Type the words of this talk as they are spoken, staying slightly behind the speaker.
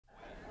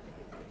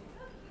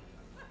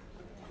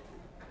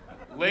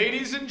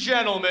ladies and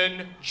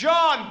gentlemen,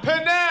 John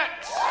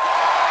Pinette.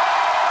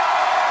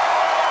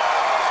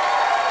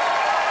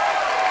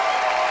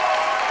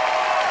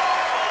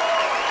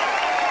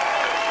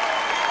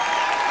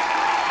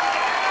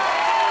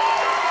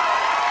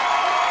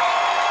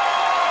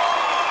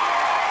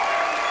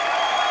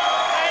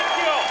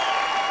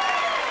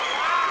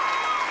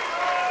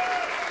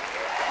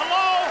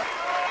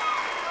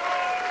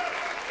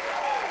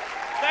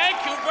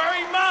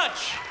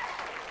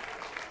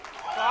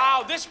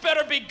 Wow, this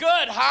better be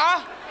good,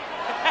 huh?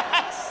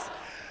 Yes.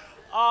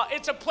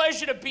 It's a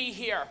pleasure to be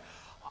here.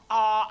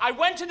 I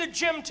went to the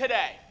gym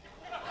today.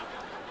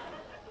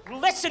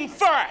 Listen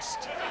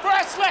first.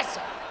 First,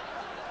 listen.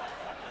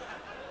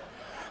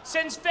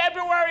 Since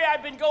February,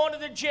 I've been going to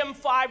the gym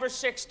 5 or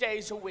 6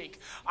 days a week.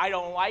 I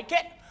don't like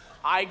it.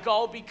 I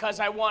go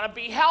because I want to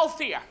be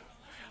healthier.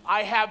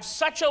 I have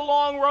such a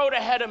long road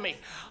ahead of me.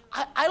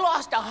 I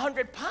lost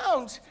 100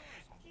 pounds,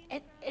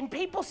 and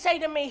people say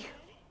to me,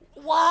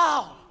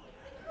 wow,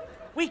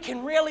 we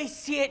can really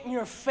see it in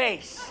your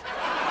face.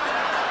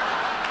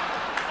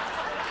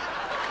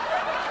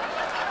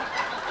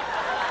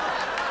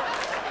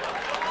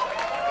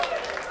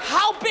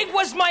 How big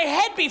was my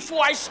head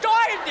before I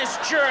started this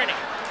journey?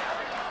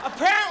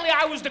 Apparently,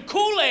 I was the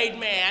Kool-Aid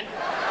man.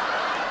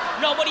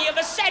 Nobody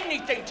ever said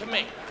anything to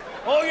me.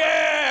 Oh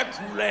yeah,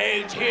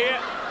 Kool-Aid's here.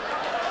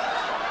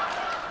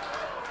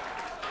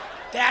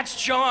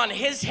 That's John.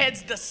 His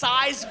head's the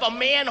size of a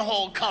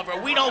manhole cover.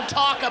 We don't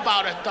talk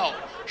about it, though.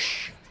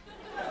 Shh.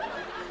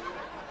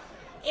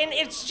 And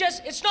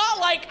it's not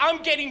like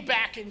I'm getting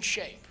back in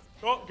shape.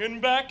 Oh, getting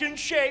back in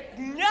shape?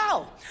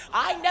 No,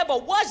 I never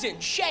was in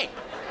shape.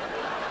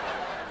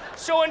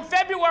 So in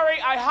February,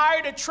 I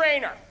hired a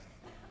trainer.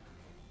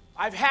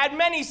 I've had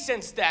many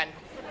since then.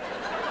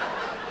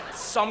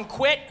 Some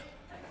quit,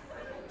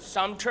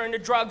 some turned to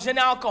drugs and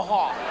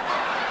alcohol.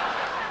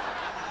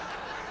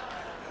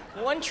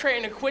 One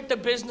trainer quit the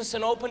business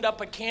and opened up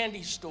a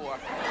candy store.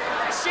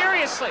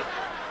 Seriously,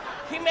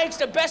 he makes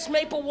the best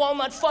maple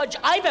walnut fudge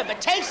I've ever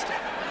tasted.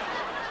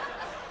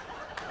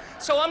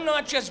 So I'm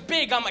not just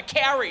big, I'm a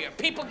carrier.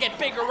 People get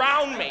big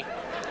around me.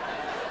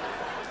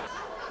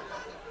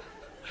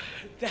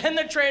 Then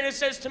the trainer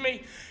says to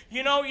me,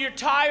 you know, you're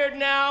tired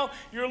now,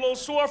 you're a little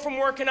sore from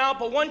working out,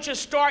 but once you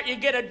start, you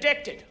get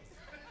addicted.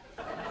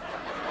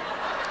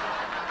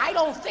 I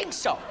don't think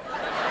so.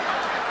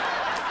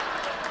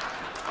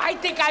 I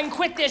think I can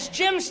quit this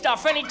gym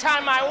stuff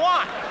anytime I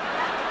want.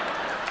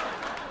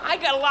 I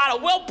got a lot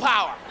of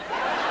willpower.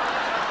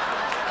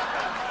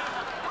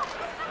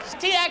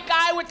 See that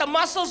guy with the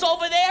muscles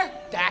over there?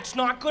 That's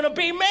not gonna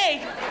be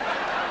me.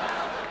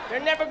 They're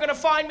never gonna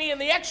find me in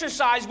the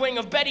exercise wing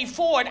of Betty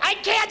Ford. I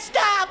can't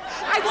stop!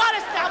 I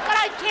wanna stop, but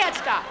I can't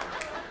stop.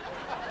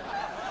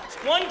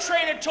 One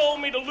trainer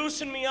told me to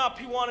loosen me up.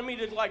 He wanted me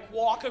to, like,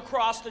 walk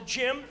across the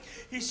gym.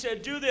 He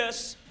said, do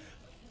this.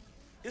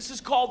 This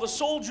is called the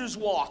soldier's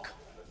walk.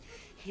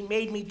 He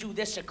made me do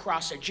this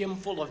across a gym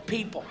full of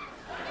people.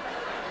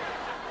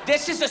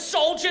 This is a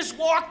soldier's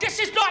walk? This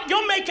is not,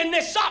 you're making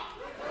this up.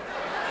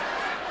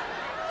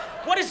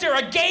 What is there,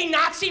 a gay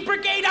Nazi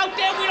brigade out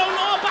there we don't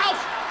know about?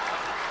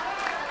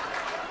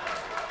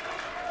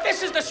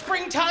 This is the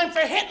Springtime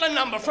for Hitler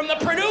number from the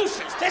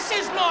producers. This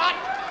is not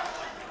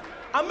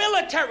a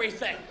military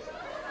thing.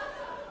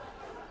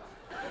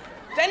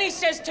 Then he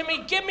says to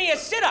me, give me a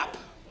sit-up.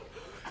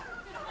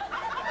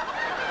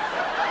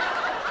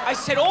 I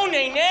said, oh,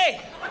 nay.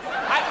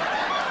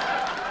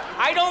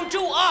 I don't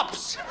do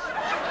ups.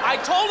 I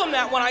told him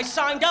that when I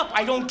signed up.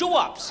 I don't do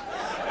ups.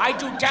 I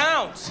do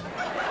downs.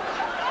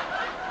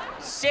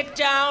 Sit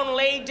down,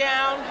 lay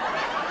down.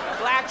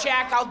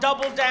 Blackjack, I'll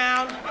double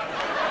down.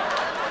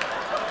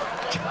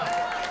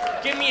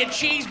 Give me a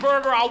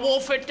cheeseburger, I'll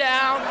wolf it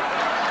down.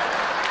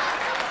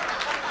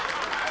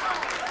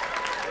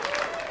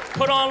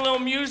 Put on a little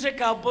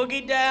music, I'll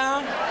boogie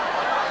down.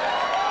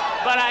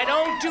 But I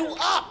don't do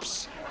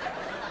ups.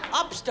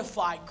 Ups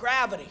defy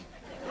gravity.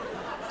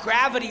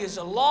 Gravity is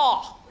a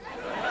law.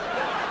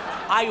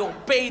 I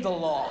obey the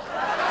law.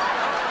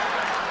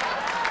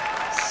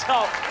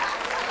 So,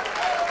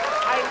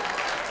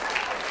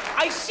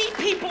 I see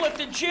people at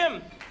the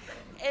gym,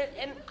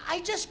 and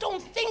I just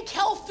don't think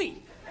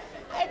healthy.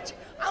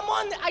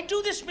 I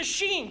do this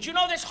machine. Do you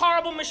know this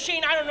horrible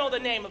machine? I don't know the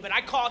name of it.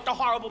 I call it the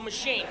horrible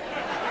machine.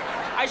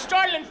 I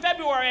started in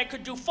February. I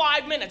could do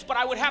 5 minutes, but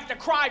I would have to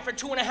cry for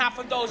 2.5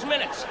 of those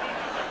minutes.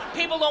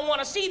 People don't want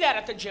to see that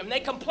at the gym. They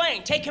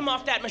complain. Take him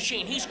off that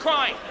machine. He's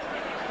crying.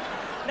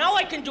 Now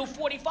I can do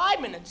 45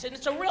 minutes, and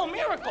it's a real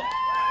miracle.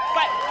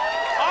 But,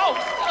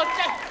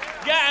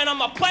 yeah, and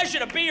I'm a pleasure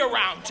to be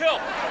around, too.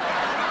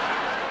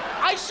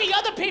 I see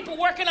other people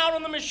working out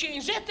on the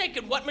machines. They're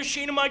thinking, what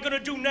machine am I going to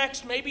do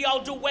next? Maybe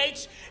I'll do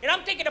weights. And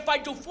I'm thinking if I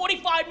do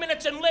 45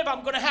 minutes and live,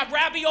 I'm going to have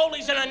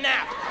raviolis and a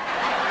nap.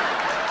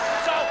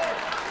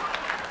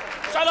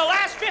 So the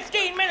last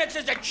 15 minutes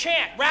is a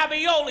chant.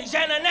 Raviolis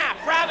and a nap.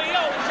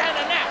 Raviolis and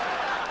a nap.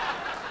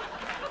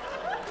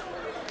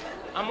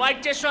 I'm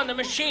like this on the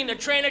machine. The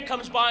trainer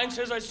comes by and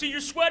says, I see you're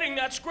sweating.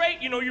 That's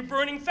great. You know, you're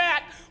burning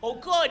fat. Oh,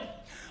 good.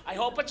 I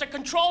hope it's a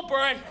control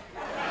burn.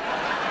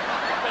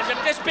 Because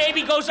if this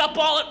baby goes up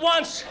all at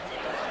once,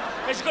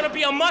 there's going to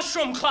be a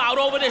mushroom cloud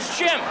over this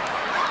gym.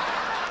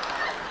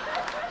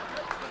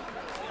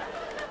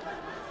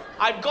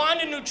 I've gone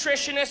to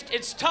nutritionists.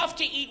 It's tough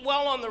to eat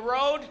well on the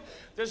road.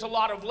 There's a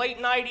lot of late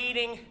night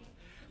eating.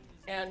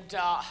 And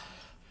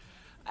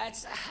I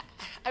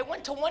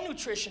went to one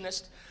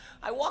nutritionist.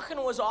 I walk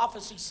into his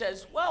office. He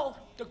says, well,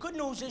 the good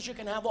news is you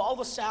can have all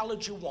the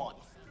salad you want.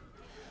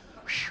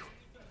 Whew.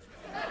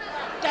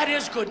 That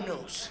is good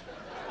news.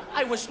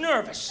 I was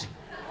nervous.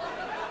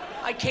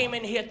 I came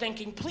in here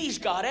thinking, please,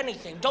 God,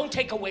 anything. Don't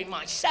take away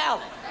my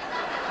salad.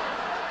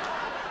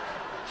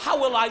 How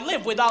will I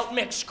live without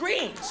mixed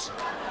greens?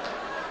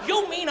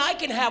 You mean I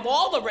can have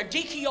all the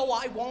radicchio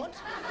I want?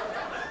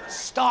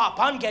 Stop,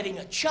 I'm getting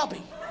a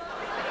chubby.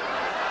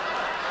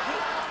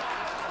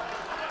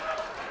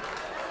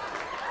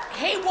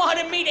 He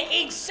wanted me to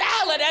eat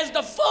salad as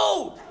the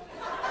food.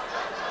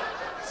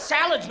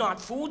 Salad's not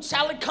food,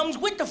 salad comes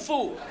with the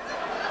food.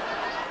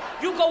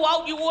 You go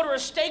out, you order a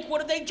steak,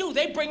 what do?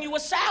 They bring you a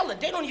salad.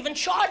 They don't even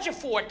charge you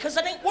for it, because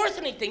it ain't worth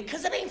anything,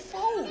 because it ain't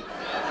food.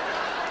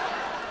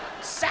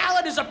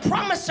 Salad is a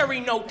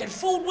promissory note that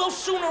food will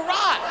soon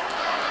arrive.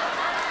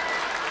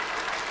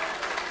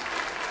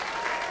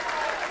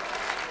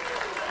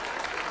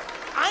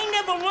 I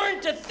never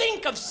learned to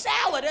think of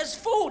salad as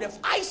food. If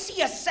I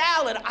see a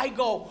salad, I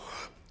go,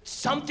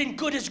 something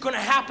good is gonna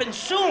happen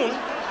soon.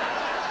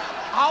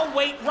 I'll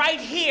wait right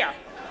here.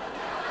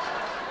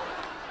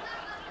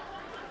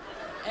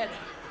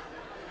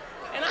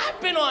 And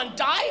I've been on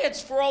diets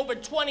for over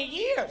 20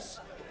 years,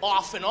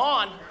 off and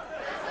on.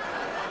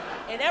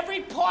 And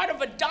every part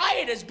of a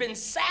diet has been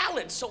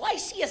salad, so I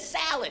see a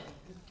salad,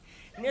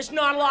 and there's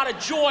not a lot of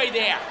joy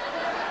there.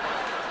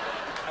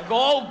 I go,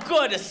 oh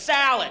good, a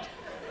salad.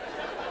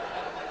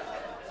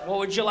 What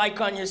would you like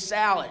on your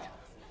salad?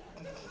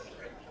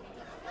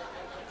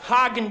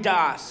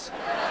 Haagen-Dazs.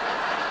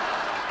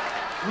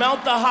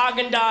 Melt the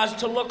Haagen-Dazs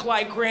to look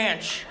like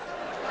ranch.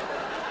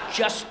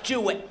 Just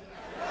do it.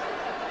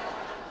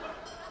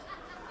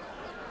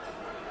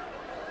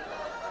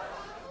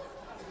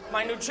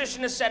 My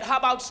nutritionist said, how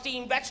about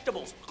steamed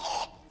vegetables?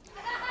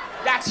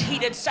 That's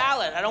heated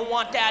salad. I don't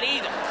want that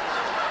either.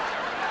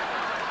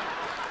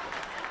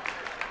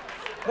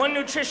 One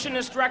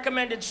nutritionist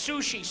recommended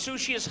sushi.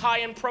 Sushi is high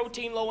in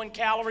protein, low in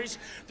calories.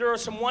 There are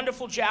some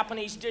wonderful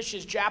Japanese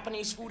dishes.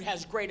 Japanese food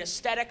has great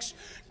aesthetics,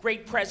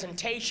 great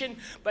presentation,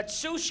 but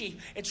sushi,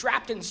 it's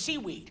wrapped in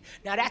seaweed.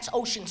 Now that's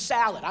ocean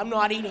salad. I'm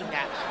not eating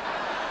that.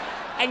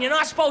 And you're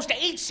not supposed to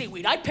eat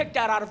seaweed. I picked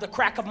that out of the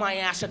crack of my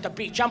ass at the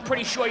beach. I'm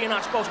pretty sure you're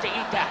not supposed to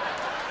eat that.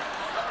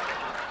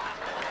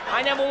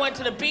 I never went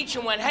to the beach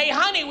and went, hey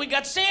honey, we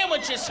got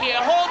sandwiches here,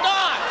 hold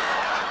on.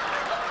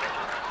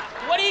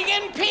 What are you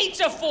getting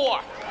pizza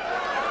for?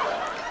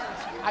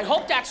 I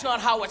hope that's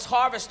not how it's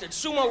harvested.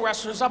 Sumo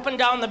wrestlers up and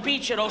down the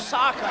beach at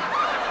Osaka.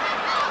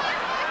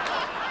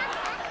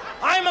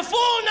 I'm a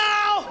fool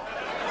now!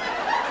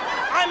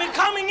 I'm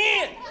coming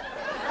in!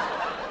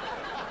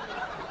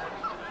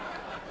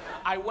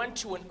 I went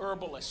to an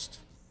herbalist.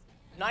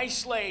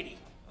 Nice lady.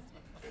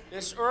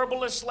 This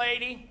herbalist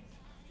lady,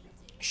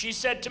 she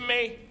said to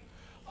me,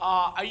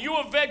 are you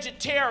a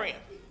vegetarian?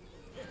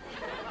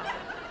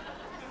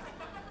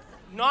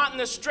 Not in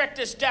the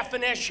strictest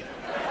definition.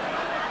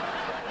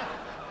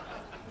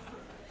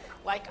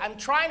 Like, I'm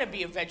trying to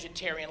be a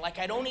vegetarian. Like,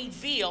 I don't eat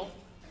veal,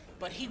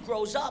 but he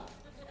grows up.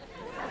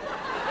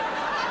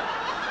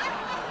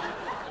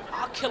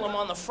 I'll kill him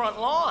on the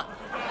front lawn.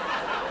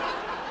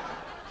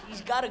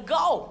 He's gotta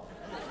go.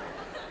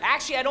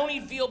 Actually, I don't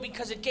eat veal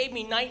because it gave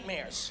me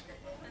nightmares.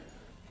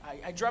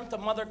 I dreamt the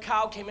mother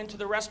cow came into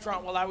the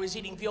restaurant while I was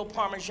eating veal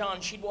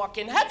parmesan. She'd walk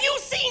in, have you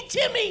seen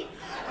Timmy?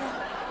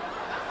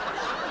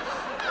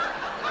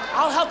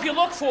 I'll help you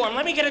look for him.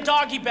 Let me get a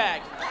doggy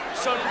bag.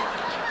 So,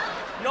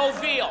 no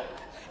veal.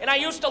 And I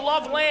used to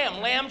love lamb.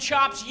 Lamb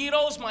chops,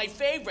 gyros, my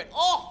favorite.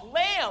 Oh,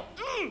 lamb.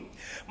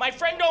 My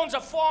friend owns a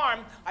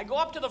farm. I go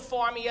up to the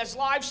farm. He has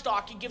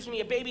livestock. He gives me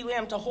a baby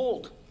lamb to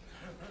hold.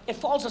 It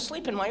falls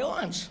asleep in my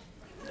arms.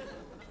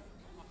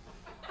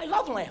 I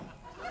love lamb.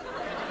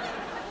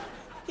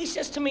 He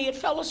says to me, it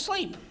fell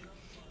asleep.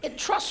 It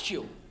trusts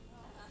you.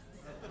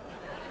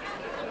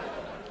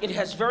 It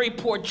has very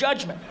poor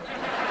judgment.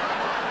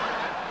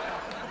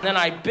 Then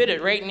I bit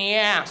it right in the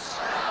ass.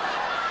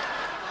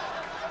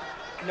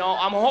 No,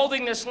 I'm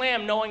holding this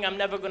lamb knowing I'm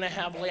never gonna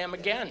have lamb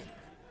again.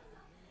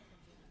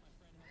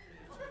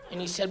 And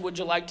he said, would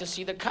you like to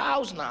see the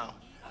cows now?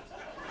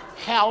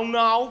 Hell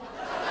no.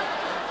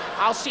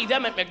 I'll see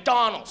them at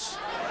McDonald's.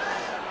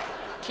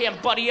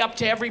 Can't buddy up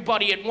to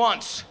everybody at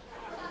once.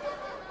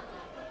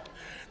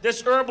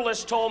 This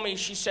herbalist told me,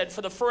 she said,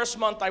 for the first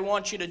month I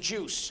want you to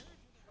juice.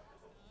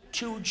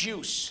 To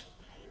juice.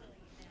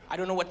 I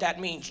don't know what that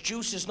means.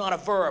 Juice is not a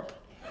verb.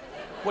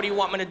 What do you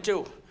want me to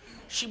do?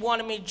 She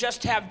wanted me to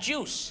just have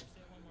juice.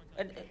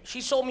 And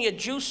she sold me a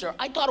juicer.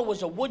 I thought it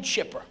was a wood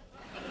chipper.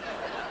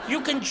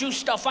 You can juice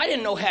stuff I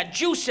didn't know had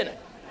juice in it.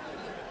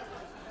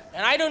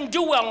 And I didn't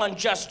do well on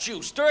just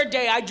juice. Third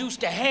day, I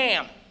juiced a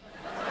ham.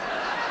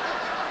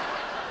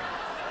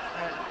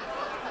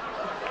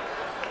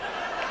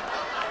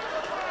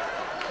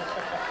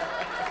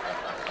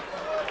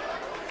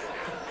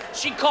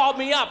 She called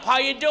me up. How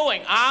you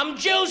doing? I'm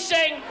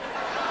juicing.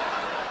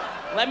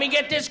 Let me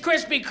get this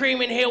Krispy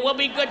Kreme in here. We'll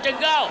be good to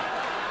go.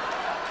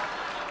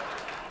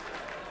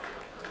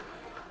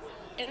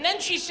 And then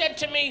she said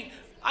to me,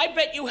 I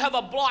bet you have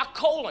a blocked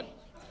colon.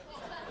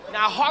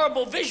 Now,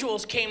 horrible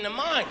visuals came to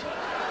mind.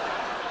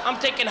 I'm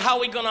thinking, how are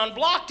we gonna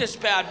unblock this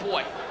bad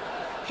boy?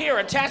 Here,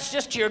 attach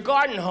this to your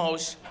garden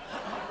hose.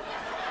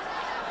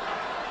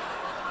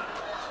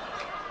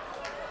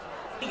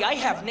 I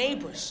have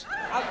neighbors.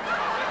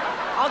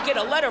 I'll get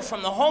a letter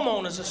from the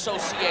homeowners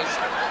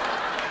association.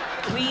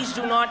 Please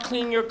do not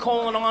clean your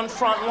colon on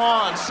front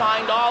lawn.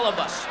 Signed, all of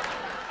us.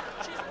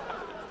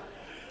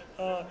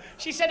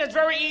 She said it's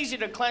very easy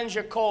to cleanse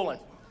your colon.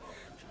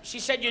 She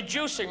said, you're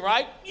juicing,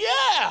 right?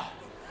 Yeah.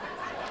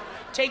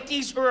 Take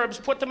these herbs,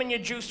 put them in your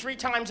juice 3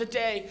 times a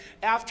day.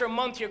 After a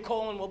month, your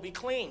colon will be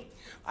clean.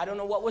 I don't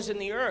know what was in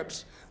the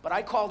herbs, but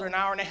I called her an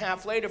hour and a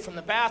half later from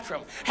the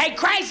bathroom. Hey,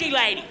 crazy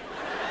lady!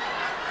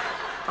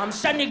 I'm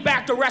sending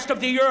back the rest of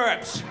the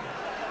herbs.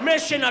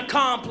 Mission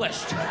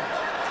accomplished.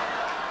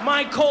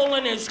 My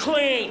colon is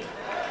clean.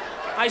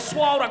 I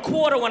swallowed a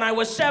quarter when I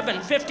was 7.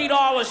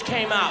 $50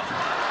 came out.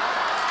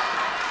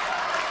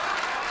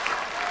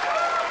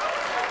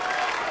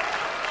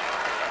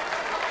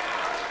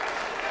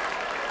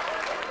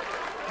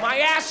 My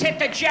ass hit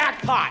the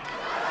jackpot.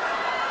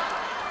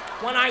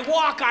 When I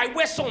walk, I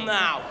whistle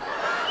now.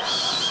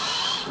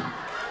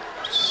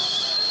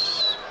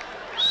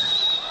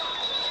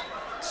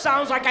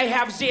 Sounds like I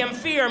have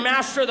Zamfir,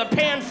 master of the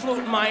pan flute,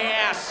 in my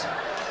ass.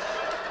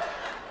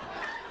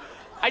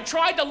 I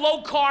tried the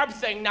low-carb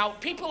thing. Now,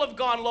 people have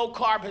gone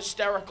low-carb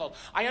hysterical.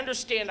 I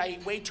understand I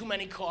eat way too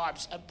many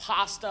carbs.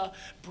 Pasta,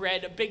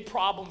 bread, a big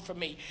problem for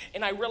me.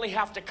 And I really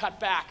have to cut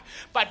back.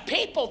 But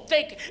people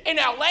think in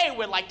LA,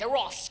 we're like, they're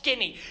all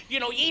skinny. You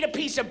know, you eat a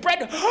piece of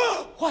bread.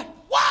 What?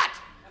 What?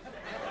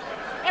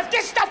 If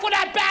this stuff were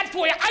that bad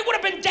for you, I would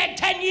have been dead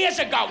 10 years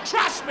ago.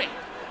 Trust me.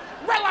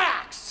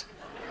 Relax.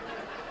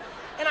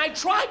 And I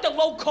tried the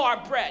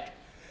low-carb bread.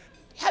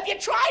 Have you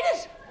tried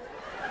it?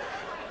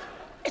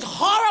 It's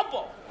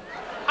horrible.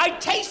 I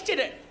tasted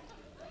it.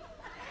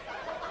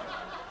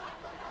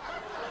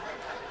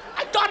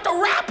 I thought the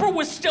wrapper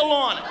was still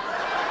on it.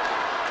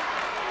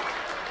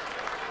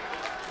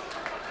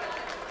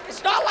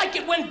 It's not like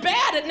it went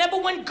bad, it never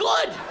went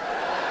good.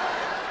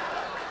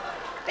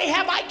 They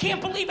have, I can't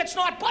believe it's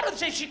not butter.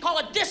 They should call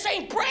it, this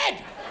ain't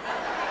bread.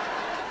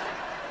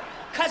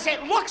 Because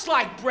it looks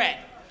like bread,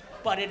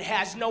 but it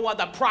has no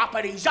other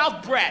properties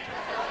of bread.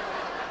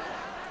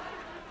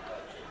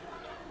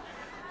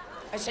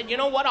 I said, you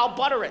know what, I'll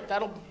butter it.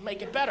 That'll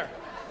make it better.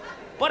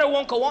 Butter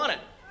won't go on it.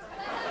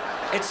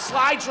 It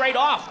slides right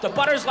off. The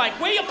butter's like,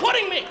 where are you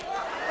putting me?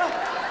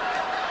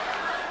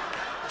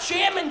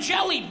 Jam and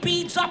jelly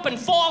beads up and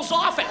falls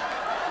off it.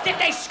 Did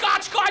they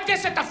Scotch guard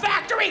this at the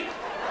factory?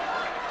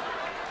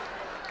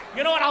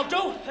 You know what I'll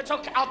do? It's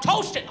okay, I'll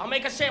toast it. I'll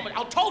make a sandwich.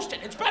 I'll toast it.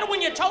 It's better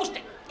when you toast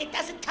it. It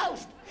doesn't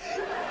toast.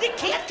 You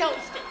can't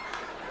toast it.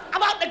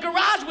 I'm out in the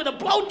garage with a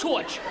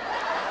blowtorch.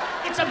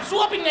 It's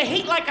absorbing the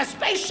heat like a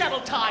space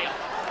shuttle tire.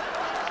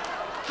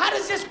 How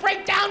does this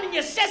break down in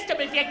your system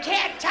if you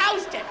can't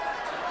toast it?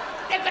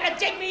 They're gonna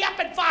dig me up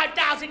in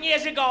 5,000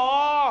 years ago.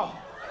 Oh.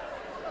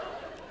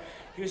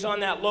 He was on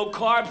that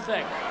low-carb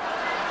thing.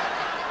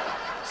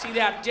 See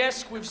that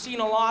disc? We've seen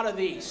a lot of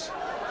these.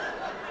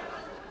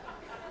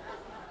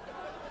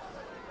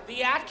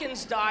 The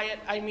Atkins diet,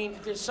 I mean,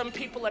 there's some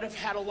people that have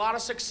had a lot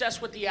of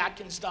success with the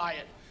Atkins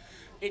diet.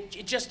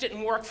 It just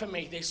didn't work for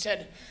me. They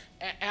said,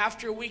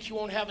 after a week, you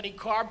won't have any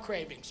carb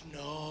cravings.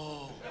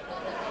 No.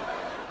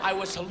 I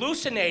was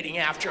hallucinating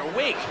after a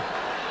week.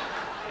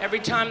 Every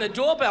time the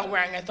doorbell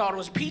rang, I thought it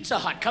was Pizza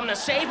Hut coming to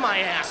save my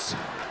ass.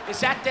 Is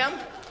that them?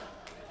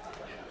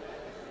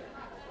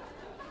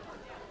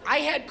 I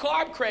had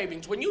carb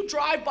cravings. When you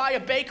drive by a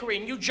bakery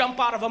and you jump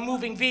out of a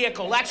moving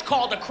vehicle, that's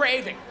called a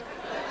craving.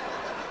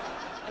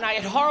 And I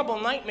had horrible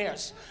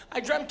nightmares.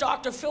 I dreamt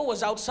Dr. Phil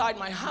was outside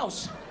my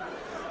house.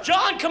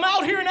 John, come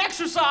out here and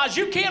exercise.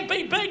 You can't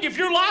be big if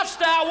your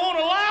lifestyle won't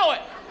allow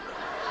it.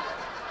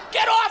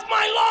 Get off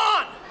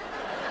my lawn.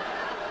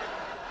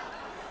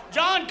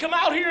 John, come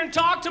out here and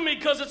talk to me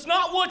because it's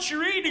not what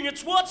you're eating,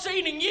 it's what's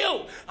eating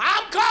you.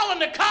 I'm calling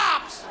the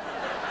cops.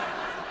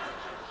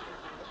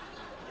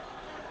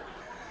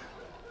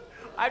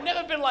 I've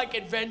never been like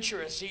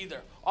adventurous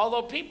either,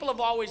 although people have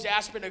always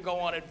asked me to go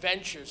on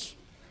adventures,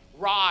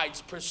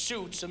 rides,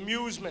 pursuits,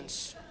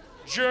 amusements,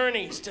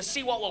 journeys to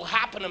see what will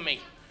happen to me.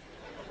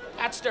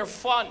 That's their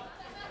fun.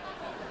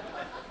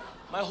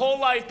 My whole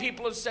life,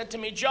 people have said to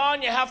me,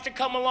 John, you have to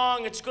come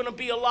along. It's going to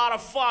be a lot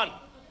of fun.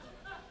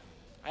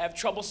 I have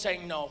trouble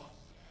saying no.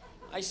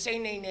 I say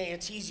nay, nay.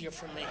 It's easier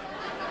for me.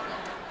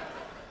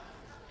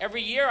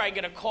 Every year I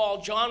get a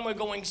call, John, we're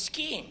going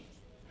skiing.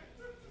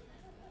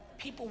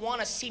 People want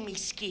to see me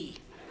ski.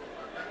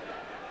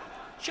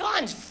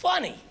 John's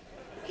funny.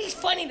 He's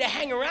funny to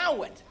hang around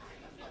with.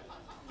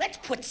 Let's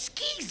put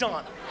skis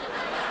on him.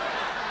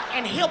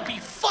 And he'll be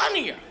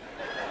funnier.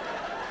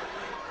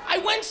 I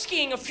went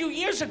skiing a few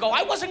years ago.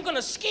 I wasn't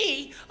gonna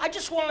ski. I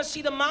just wanted to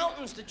see the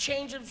mountains, the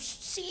change of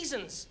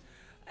seasons.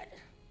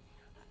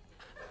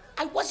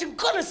 I wasn't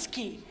gonna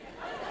ski.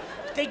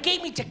 They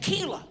gave me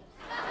tequila.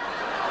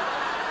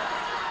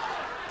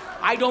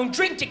 I don't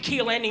drink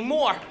tequila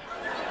anymore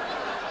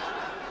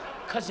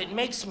because it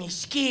makes me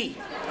ski.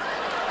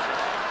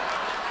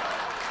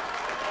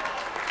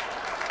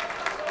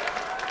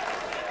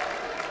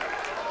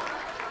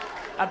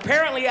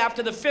 Apparently,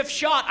 after the 5th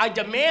shot, I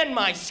demand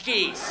my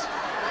skis.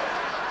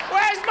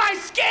 Where's my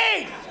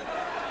skis?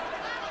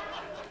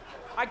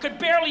 I could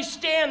barely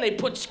stand. They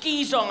put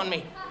skis on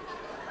me.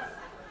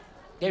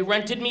 They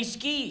rented me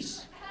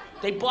skis.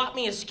 They bought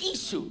me a ski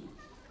suit.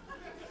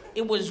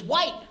 It was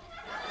white.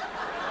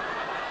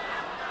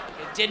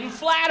 It didn't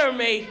flatter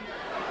me.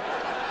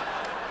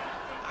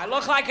 I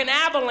look like an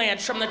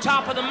avalanche from the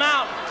top of the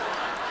mountain.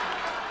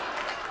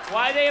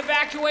 Why are they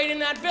evacuating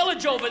that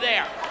village over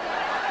there?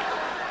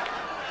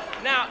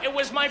 Now, it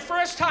was my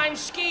first time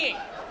skiing.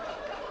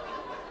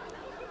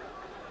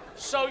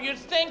 So you'd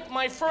think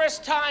my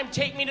first time,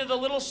 take me to the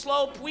little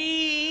slope,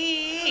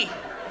 wee.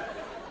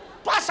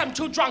 Plus, I'm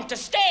too drunk to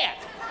stand.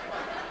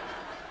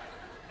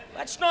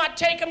 Let's not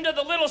take him to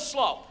the little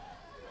slope.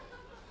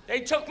 They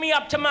took me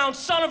up to Mount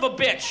Son of a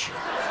Bitch.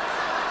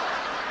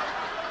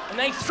 And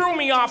they threw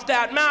me off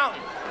that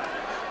mountain.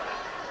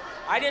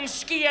 I didn't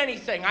ski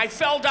anything. I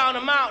fell down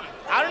a mountain.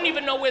 I don't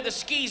even know where the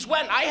skis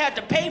went. I had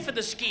to pay for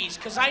the skis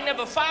because I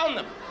never found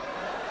them.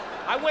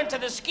 I went to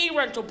the ski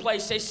rental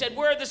place. They said,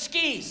 "Where are the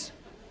skis?"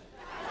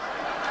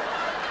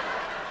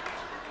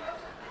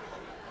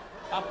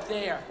 Up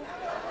there.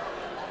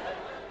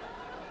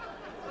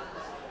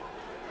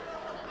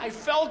 I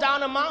fell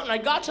down a mountain. I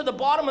got to the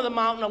bottom of the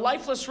mountain, a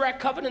lifeless wreck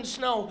covered in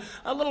snow.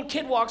 A little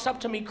kid walks up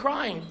to me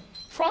crying.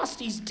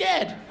 "Frosty's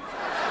dead.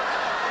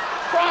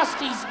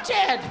 Frosty's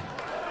dead."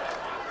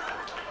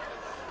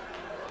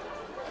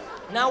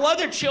 Now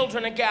other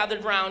children are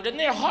gathered round and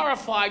they're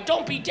horrified.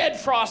 "Don't be dead,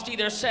 Frosty,"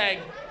 they're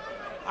saying.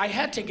 I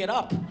had to get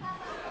up.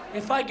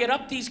 If I get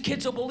up, these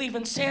kids will believe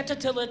in Santa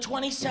till they're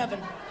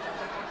 27.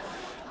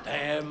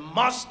 There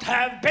must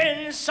have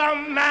been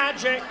some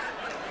magic.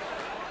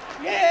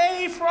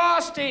 Yay,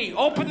 Frosty!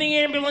 Open the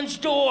ambulance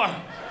door.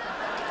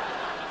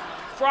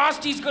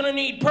 Frosty's gonna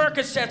need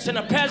Percocets and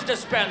a Pez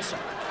dispenser.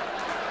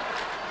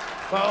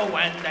 For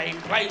when they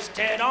placed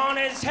it on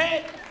his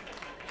head,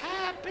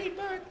 happy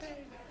birthday.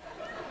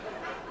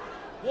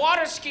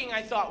 Water skiing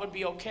I thought would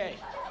be okay.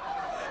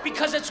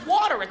 Because it's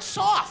water, it's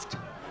soft.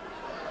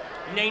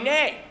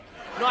 Nay.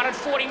 Not at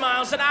 40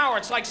 miles an hour,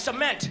 it's like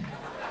cement.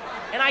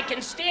 And I can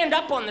stand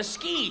up on the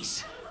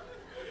skis.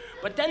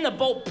 But then the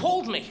boat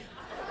pulled me.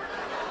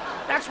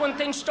 That's when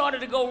things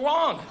started to go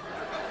wrong.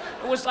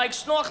 It was like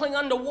snorkeling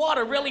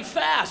underwater really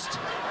fast.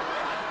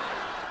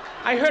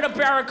 I heard a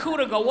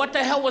barracuda go, "What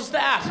the hell was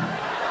that?"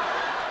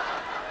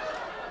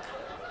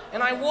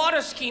 And I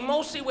water ski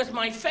mostly with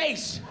my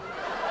face.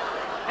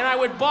 And I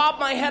would bob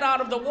my head out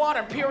of the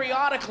water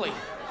periodically,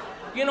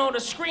 you know, to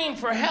scream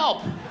for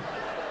help.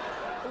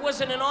 It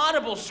wasn't an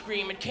audible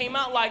scream. It came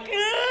out like,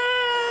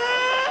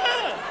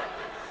 "Aah!"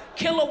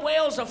 Killer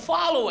whales are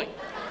following.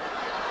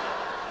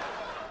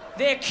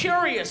 They're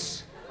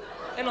curious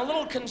and a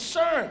little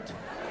concerned.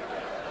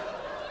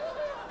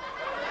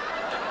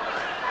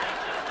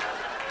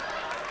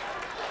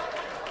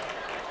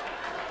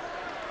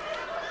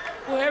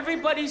 Well,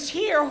 everybody's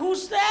here.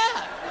 Who's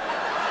that?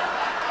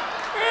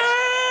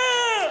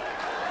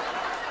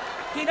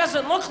 He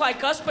doesn't look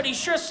like us, but he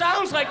sure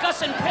sounds like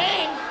us in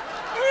pain.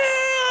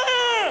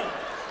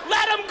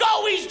 Let him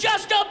go, he's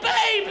just a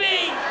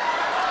baby.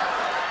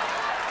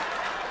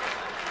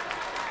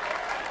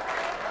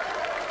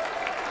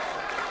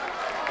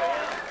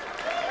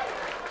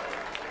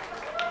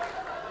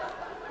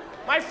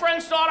 My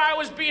friends thought I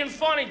was being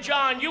funny.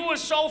 "John, you were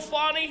so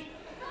funny.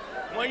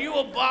 When you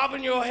were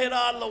bobbing your head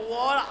out of the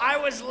water, I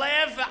was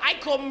laughing. I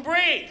couldn't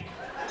breathe."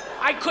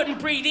 I couldn't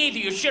breathe either.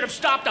 You should have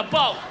stopped the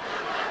boat.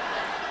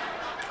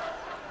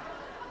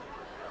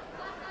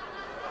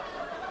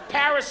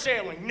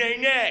 Parasailing,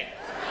 nay.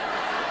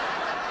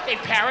 They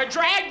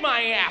para-dragged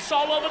my ass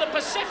all over the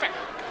Pacific.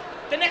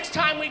 The next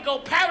time we go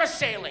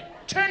parasailing,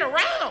 turn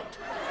around.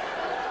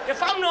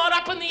 If I'm not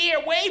up in the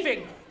air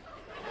waving,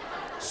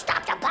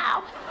 stop the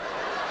boat.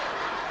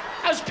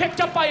 I was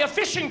picked up by a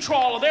fishing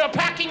trawler. They were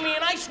packing me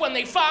in ice when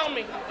they found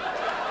me.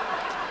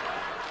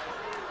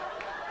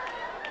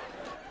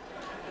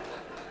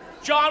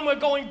 "John, we're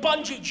going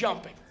bungee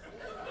jumping."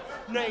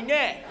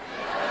 Nay.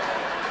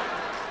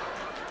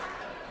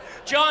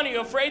 "John, are you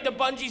afraid the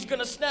bungee's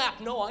gonna snap?"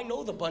 "No, I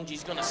know the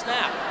bungee's gonna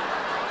snap."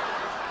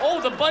 "Oh,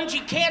 the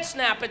bungee can't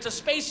snap. It's a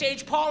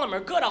space-age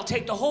polymer." "Good, I'll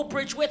take the whole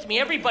bridge with me.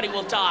 Everybody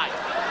will die."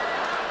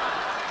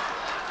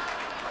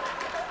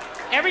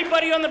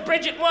 Everybody on the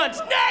bridge at once.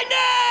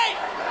 Nay!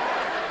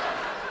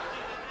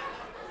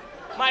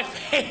 My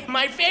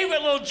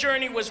favorite little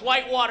journey was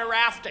whitewater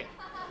rafting.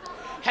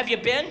 Have you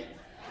been?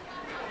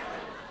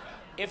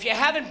 If you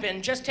haven't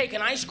been, just take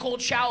an ice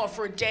cold shower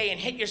for a day and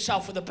hit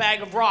yourself with a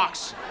bag of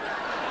rocks.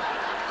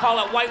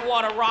 Call it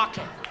whitewater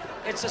rocking.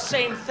 It's the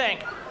same thing.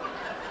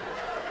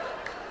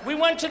 We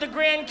went to the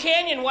Grand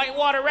Canyon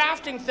whitewater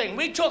rafting thing.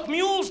 We took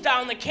mules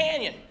down the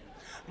canyon.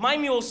 My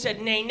mule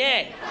said, nay,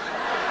 nay.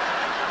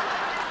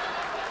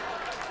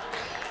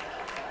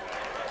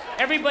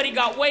 Everybody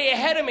got way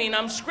ahead of me and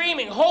I'm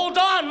screaming, hold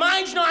on,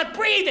 mine's not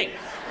breathing.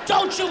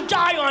 Don't you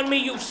die on me,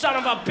 you son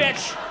of a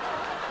bitch.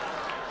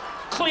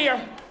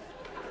 Clear.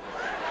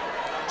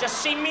 Just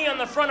see me on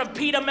the front of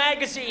PETA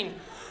magazine.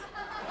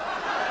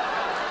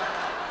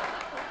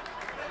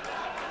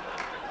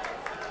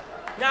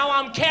 Now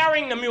I'm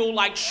carrying the mule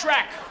like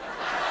Shrek.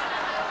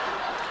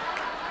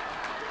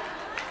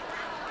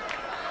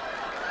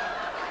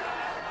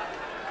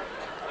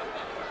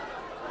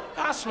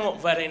 That's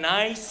not very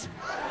nice.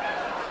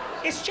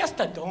 It's just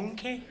a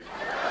donkey.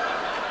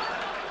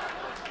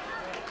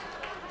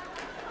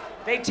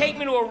 They take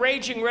me to a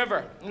raging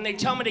river and they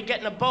tell me to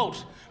get in a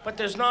boat, but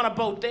there's not a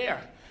boat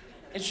there.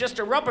 It's just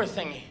a rubber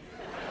thingy.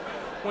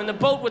 When the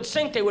boat would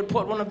sink, they would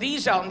put one of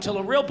these out until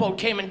a real boat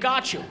came and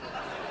got you.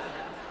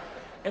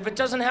 If it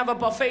doesn't have a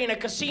buffet in a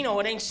casino,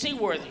 it ain't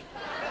seaworthy.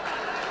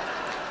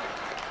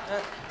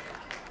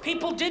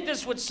 People did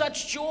this with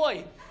such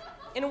joy,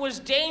 and it was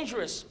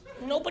dangerous.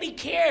 Nobody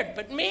cared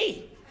but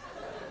me.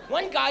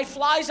 One guy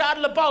flies out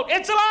of the boat.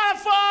 It's a lot of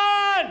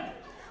fun!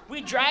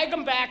 We drag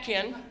him back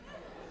in,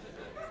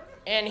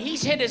 and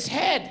he's hit his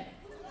head.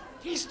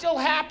 He's still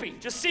happy.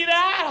 Just see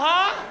that,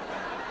 huh?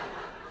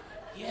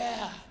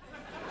 Yeah.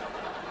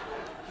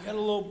 You got a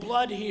little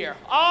blood here.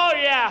 Oh,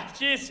 yeah.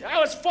 Jeez, that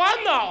was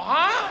fun, though,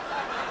 huh?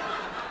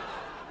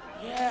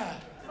 Yeah.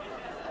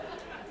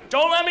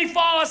 Don't let me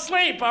fall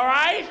asleep, all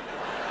right?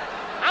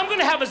 I'm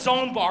gonna have a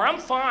zone bar. I'm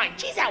fine.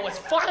 Jeez, that was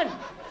fun.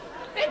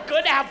 Ain't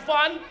good to have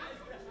fun.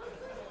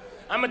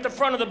 I'm at the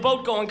front of the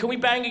boat going, can we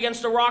bang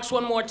against the rocks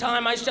one more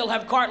time? I still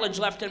have cartilage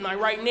left in my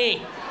right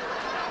knee.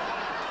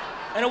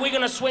 And are we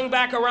gonna swing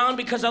back around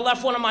because I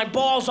left one of my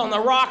balls on the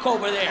rock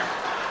over there?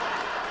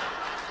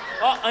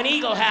 Oh, an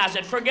eagle has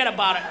it. Forget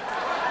about it.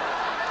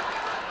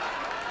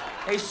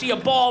 They see a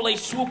ball, they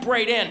swoop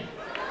right in.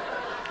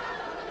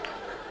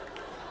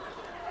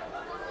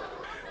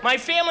 My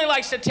family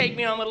likes to take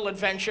me on little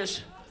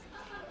adventures.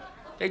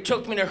 They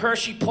took me to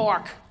Hershey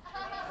Park.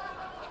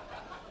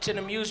 It's an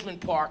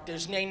amusement park.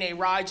 There's nay-nay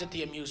rides at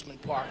the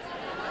amusement park.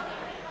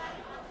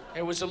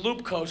 There was a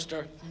loop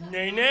coaster.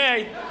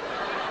 Nay-nay.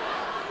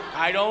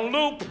 I don't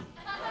loop.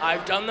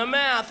 I've done the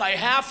math. I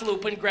half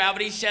loop and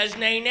gravity says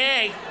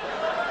nay-nay.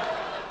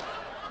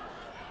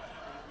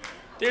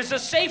 There's a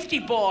safety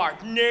bar.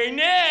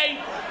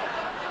 Nay-nay.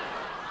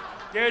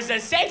 There's a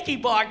safety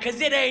bar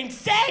because it ain't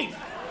safe.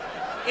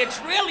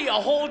 It's really a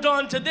hold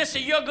on to this or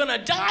you're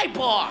gonna die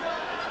bar.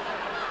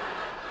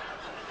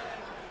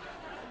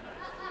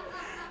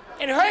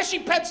 In Hershey,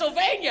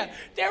 Pennsylvania,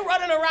 they're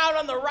running around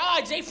on the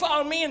rides. They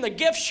found me in the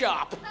gift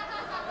shop.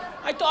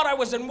 I thought I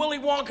was in Willy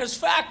Wonka's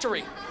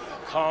factory.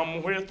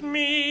 Come with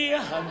me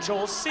and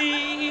you'll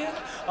see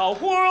a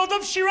world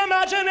of sheer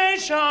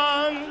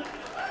imagination.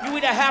 You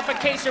eat a half a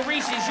case of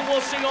Reese's, you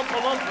will see Oompa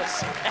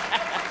Loompas.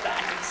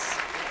 Thanks.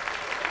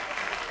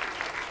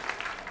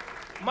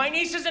 My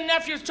nieces and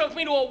nephews took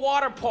me to a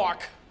water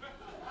park.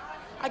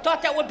 I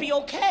thought that would be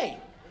okay.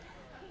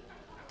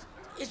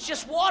 It's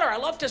just water. I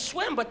love to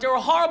swim, but there were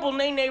horrible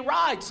nay-nay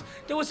rides.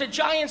 There was a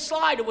giant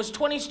slide. It was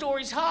 20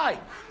 stories high.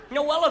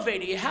 No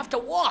elevator. You have to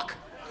walk,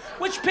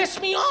 which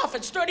pissed me off.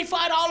 It's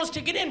 $35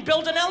 to get in.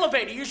 Build an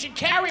elevator. You should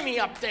carry me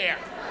up there.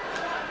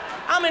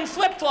 I'm in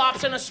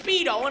flip-flops and a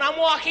Speedo, and I'm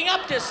walking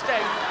up this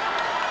thing.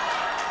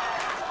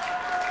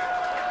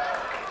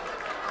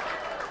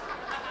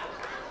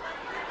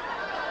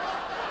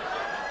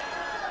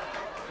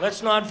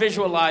 Let's not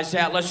visualize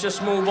that. Let's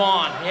just move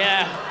on.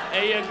 Yeah,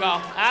 there you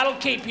go. That'll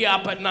keep you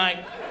up at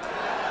night.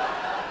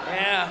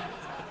 Yeah.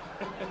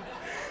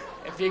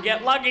 If you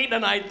get lucky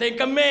tonight, think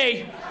of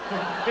me.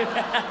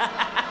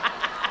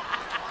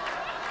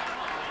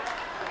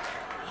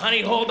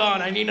 Honey, hold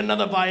on. I need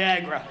another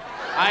Viagra.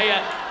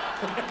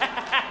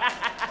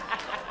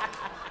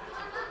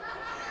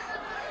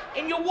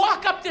 And you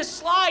walk up this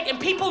slide, and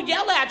people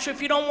yell at you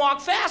if you don't walk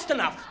fast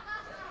enough.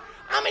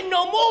 I'm in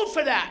no mood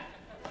for that.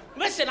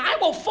 Listen, I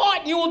will fart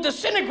and you will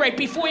disintegrate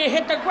before you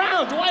hit the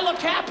ground. Do I look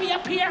happy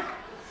up here?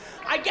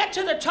 I get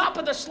to the top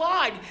of the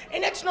slide,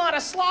 and it's not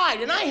a slide,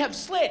 and I have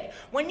slid.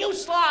 When you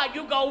slide,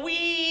 you go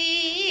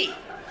wee.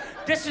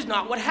 This is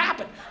not what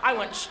happened. I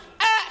went,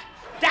 ah!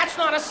 That's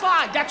not a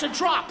slide, that's a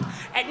drop.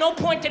 At no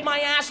point did my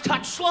ass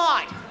touch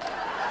slide.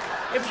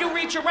 If you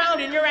reach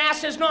around and your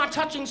ass is not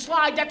touching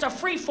slide, that's a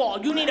free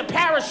fall. You need a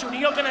parachute or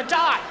you're gonna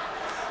die.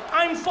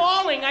 I'm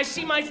falling, I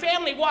see my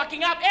family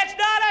walking up. It's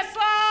not a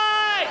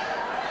slide!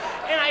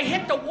 And I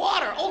hit the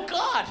water. Oh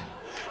God,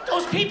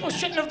 those people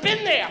shouldn't have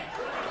been there.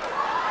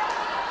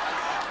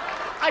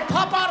 I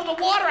pop out of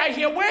the water, I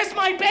hear, where's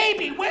my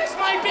baby? Where's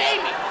my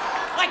baby?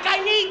 Like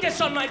I need this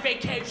on my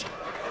vacation.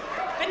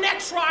 The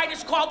next ride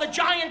is called the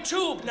giant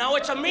tube. Now,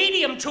 it's a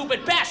medium tube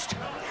at best.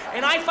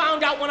 And I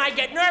found out when I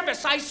get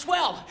nervous, I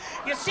swell.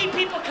 You see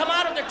people come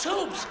out of the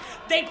tubes,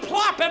 they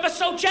plop ever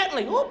so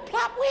gently. Ooh,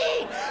 plop,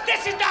 wee.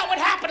 This is not what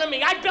happened to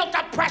me. I built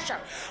up pressure.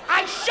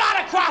 I shot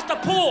across the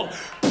pool.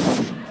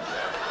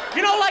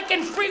 You know, like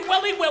in Free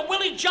Willy, where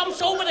Willie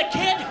jumps over the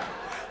kid?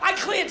 I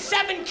cleared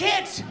 7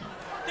 kids.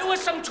 There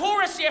was some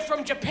tourists here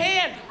from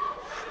Japan.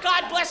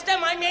 God bless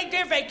them, I made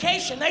their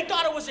vacation. They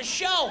thought it was a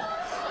show.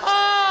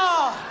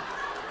 Oh,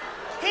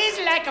 he's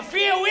like a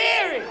free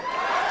weary.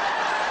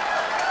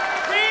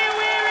 Free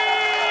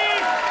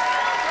weary.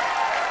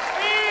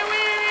 Free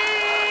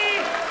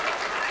weary.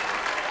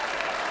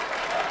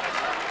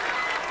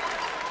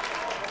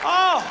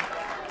 Oh,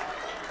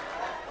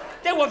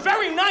 they were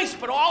very nice,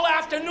 but all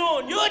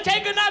afternoon, you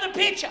take another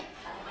picture.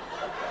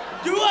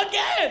 Do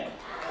again.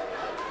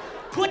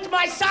 Put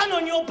my son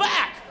on your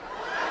back.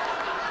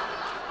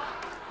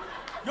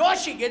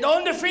 Yoshi, get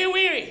on the free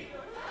weary.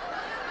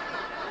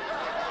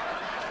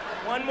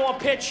 One more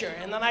picture,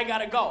 and then I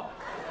gotta go.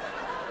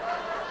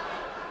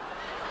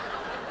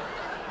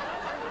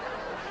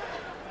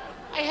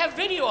 I have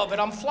video of it.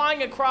 I'm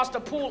flying across the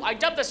pool. I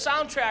dubbed the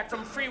soundtrack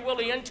from Free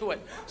Willy into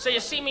it. So you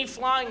see me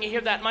flying, you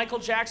hear that Michael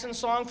Jackson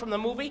song from the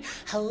movie?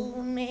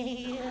 Hold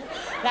me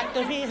like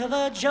the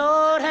river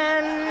Jordan,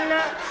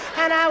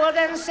 and I will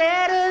then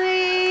say to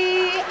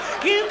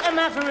thee, you are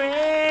my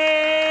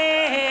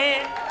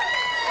friend.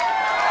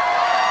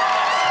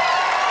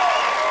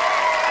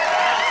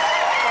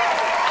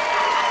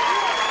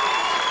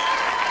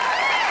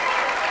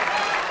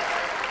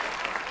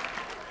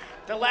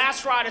 The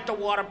last ride at the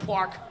water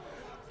park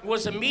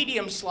was a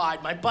medium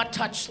slide, my butt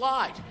touch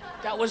slide.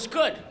 That was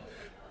good.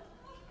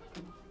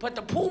 But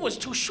the pool was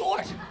too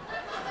short.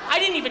 I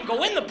didn't even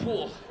go in the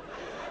pool.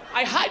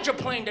 I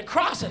hydroplaned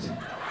across it.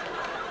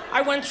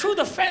 I went through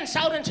the fence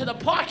out into the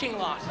parking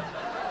lot.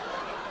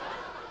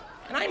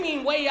 And I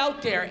mean way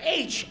out there,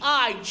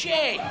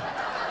 H-I-J.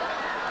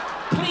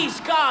 Please,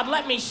 God,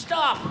 let me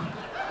stop.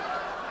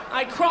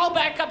 I crawl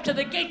back up to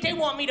the gate. They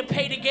want me to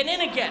pay to get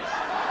in again.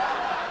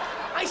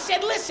 I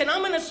said, listen,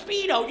 I'm in a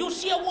Speedo. You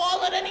see a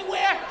wallet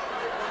anywhere?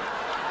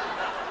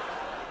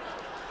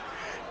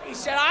 He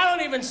said, I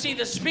don't even see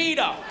the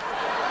Speedo.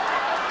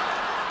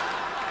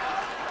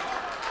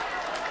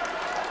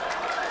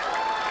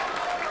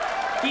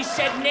 He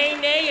said, nay,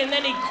 nay, and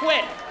then he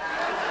quit.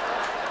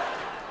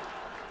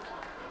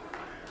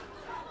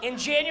 In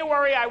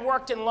January, I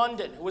worked in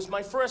London. It was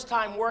my first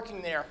time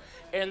working there,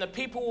 and the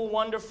people were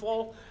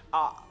wonderful.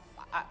 I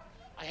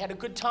had a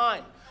good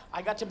time.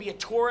 I got to be a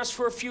tourist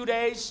for a few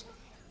days.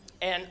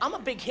 And I'm a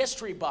big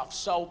history buff,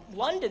 so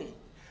London,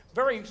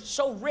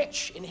 so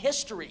rich in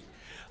history.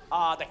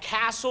 The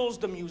castles,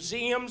 the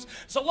museums.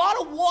 There's a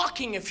lot of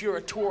walking if you're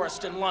a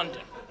tourist in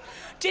London.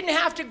 Didn't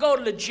have to go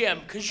to the gym,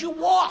 because you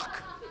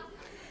walk.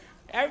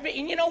 And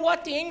you know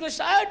what, the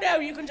English, oh no,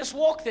 you can just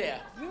walk there.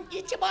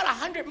 It's about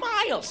 100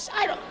 miles,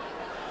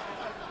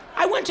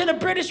 I went to the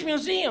British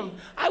Museum.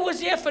 I was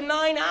there for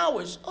 9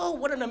 hours. Oh,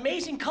 what an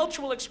amazing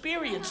cultural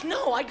experience.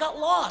 No, I got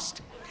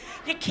lost.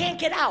 You can't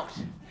get out.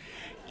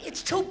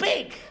 It's too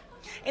big.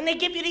 And they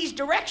give you these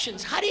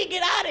directions. How do you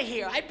get out of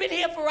here? I've been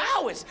here for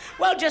hours.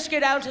 Well, just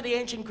get down to the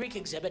ancient Greek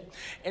exhibit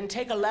and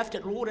take a left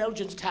at Lord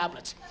Elgin's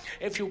tablets.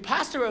 If you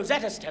pass the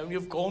Rosetta Stone,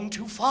 you've gone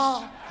too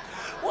far.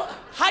 Well,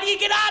 how do you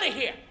get out of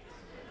here?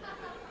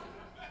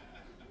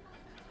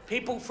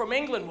 People from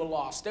England were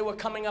lost. They were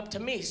coming up to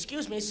me.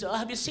 Excuse me, sir,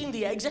 have you seen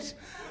the exit?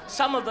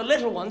 Some of the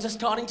little ones are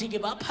starting to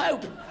give up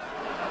hope.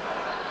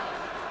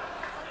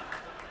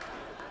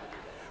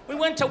 We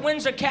went to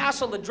Windsor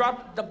Castle.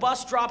 The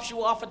bus drops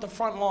you off at the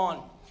front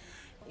lawn.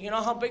 You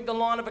know how big the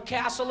lawn of a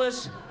castle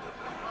is?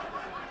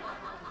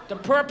 The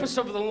purpose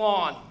of the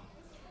lawn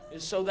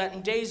is so that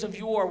in days of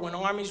yore, when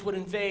armies would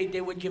invade,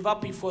 they would give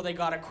up before they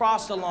got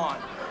across the lawn.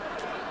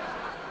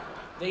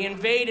 They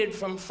invaded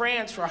from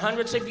France for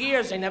hundreds of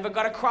years. They never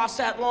got across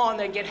that lawn.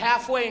 They'd get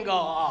halfway and go,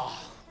 oh.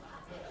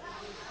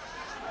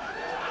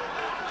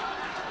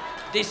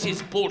 This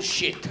is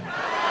bullshit.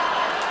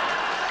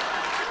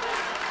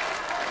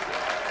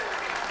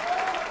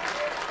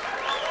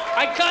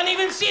 I can't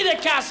even see the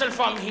castle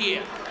from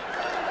here.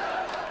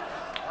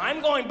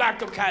 I'm going back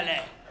to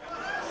Calais.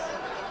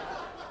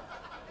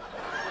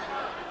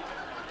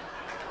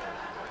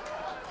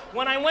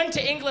 When I went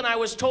to England, I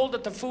was told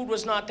that the food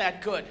was not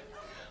that good.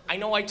 I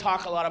know I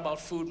talk a lot about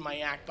food in my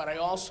act, but I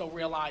also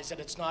realize that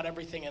it's not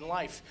everything in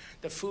life.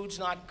 The food's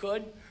not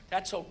good,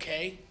 that's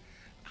okay.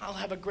 I'll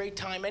have a great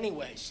time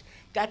anyways.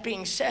 That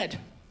being said,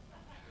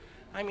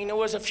 I mean, there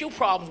was a few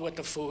problems with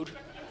the food.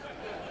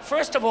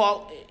 First of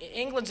all,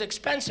 England's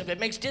expensive. It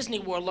makes Disney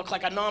World look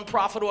like a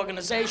non-profit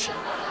organization.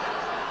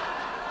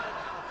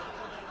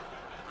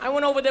 I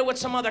went over there with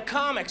some other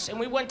comics, and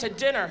we went to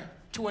dinner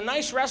to a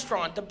nice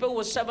restaurant. The bill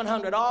was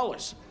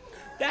 $700.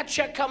 That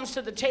check comes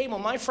to the table.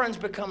 My friends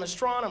become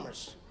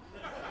astronomers.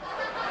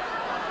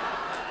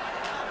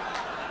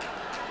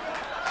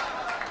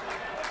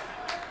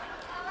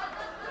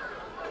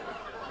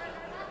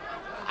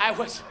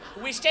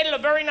 We stayed at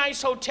a very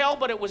nice hotel,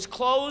 but it was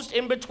closed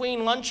in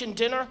between lunch and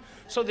dinner.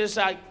 So there's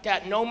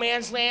that no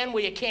man's land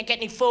where you can't get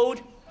any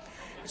food.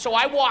 So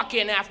I walk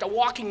in after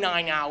walking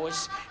 9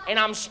 hours, and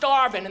I'm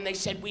starving, and they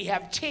said, we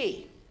have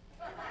tea.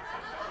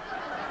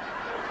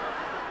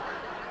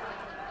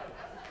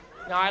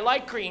 Now, I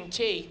like green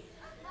tea.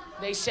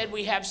 They said,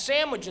 we have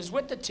sandwiches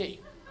with the tea.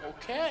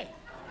 Okay.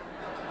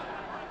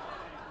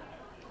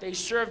 They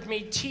served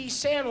me tea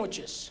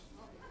sandwiches.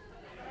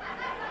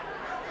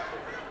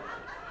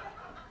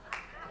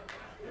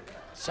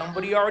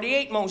 Somebody already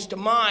ate most of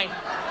mine.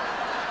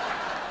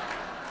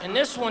 And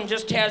this one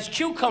just has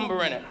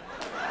cucumber in it.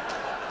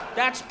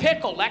 That's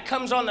pickle. That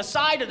comes on the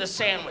side of the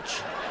sandwich.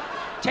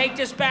 Take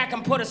this back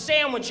and put a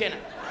sandwich in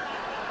it.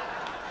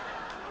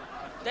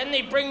 Then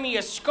they bring me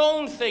a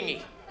scone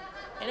thingy,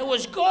 and it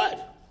was good.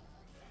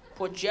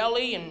 Put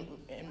jelly and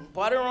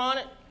butter on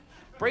it.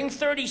 Bring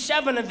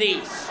 37 of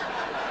these.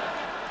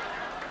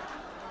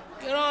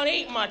 You don't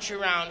eat much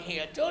around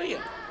here, do you?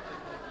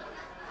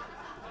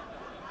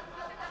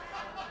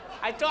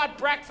 I thought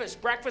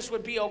breakfast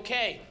would be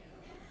okay.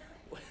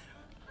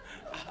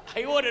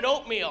 I ordered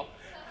oatmeal.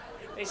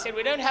 They said,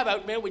 we don't have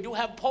oatmeal, we do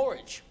have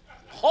porridge.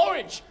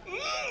 Porridge?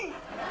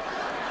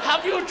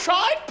 Have you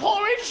tried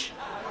porridge?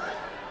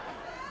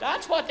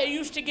 That's what they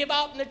used to give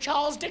out in the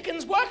Charles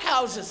Dickens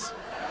workhouses.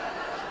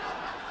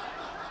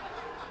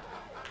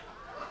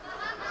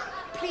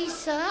 Please,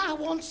 sir, I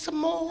want some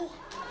more.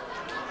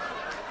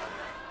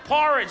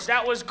 Porridge,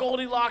 that was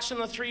Goldilocks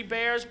and the Three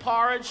Bears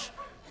porridge.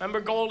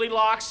 Remember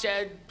Goldilocks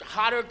said,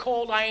 hot or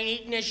cold, I ain't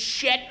eating this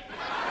shit.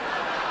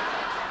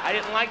 I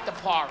didn't like the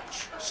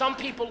porridge. Some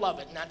people love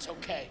it, and that's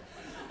okay.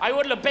 I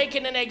ordered a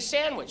bacon and egg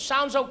sandwich.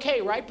 Sounds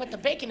okay, right? But the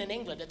bacon in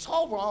England, it's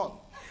all wrong.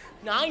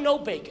 Now, I know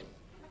bacon.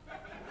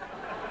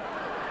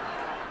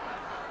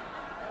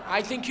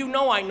 I think you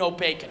know I know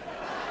bacon.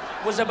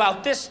 It was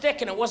about this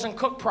thick, and it wasn't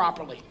cooked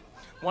properly.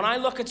 When I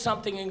look at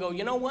something and go,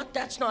 you know what?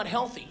 That's not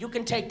healthy. You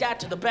can take that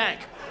to the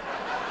bank.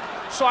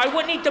 So I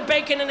wouldn't eat the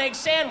bacon and egg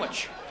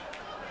sandwich.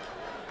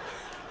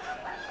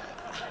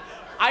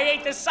 I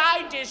ate the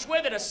side dish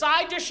with it. A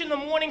side dish in the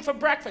morning for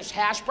breakfast.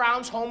 Hash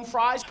browns, home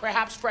fries,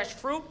 perhaps fresh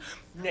fruit.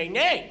 Nay,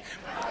 nay.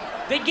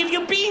 They give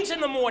you beans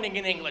in the morning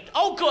in England.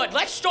 Oh, good.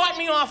 Let's start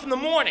me off in the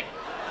morning.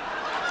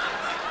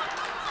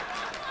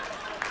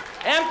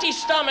 Empty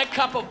stomach,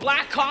 cup of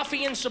black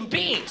coffee and some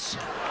beans.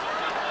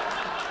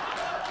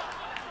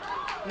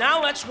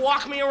 Now let's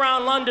walk me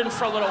around London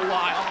for a little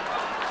while.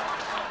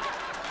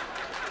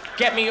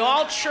 Get me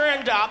all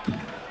churned up.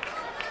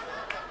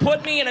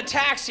 Put me in a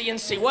taxi and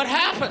see what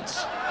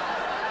happens.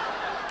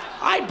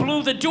 I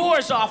blew the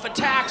doors off a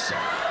taxi.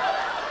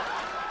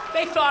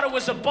 They thought it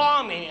was a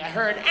bombing. I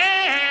heard,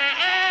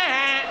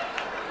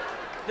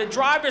 The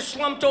driver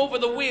slumped over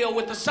the wheel.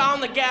 With the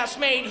sound the gas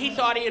made, he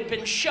thought he had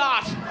been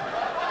shot.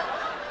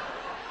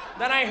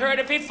 Then I heard,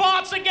 if he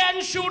farts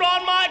again, shoot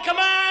on my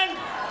command.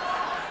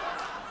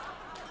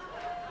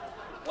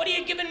 What are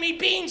you giving me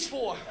beans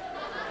for?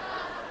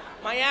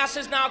 My ass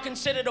is now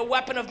considered a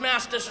weapon of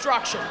mass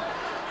destruction.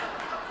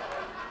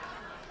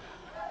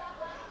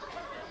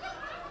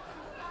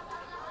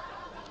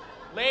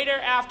 Later,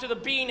 after the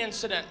bean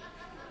incident,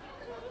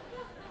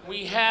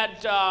 we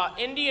had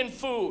Indian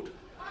food.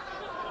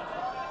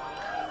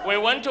 We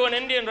went to an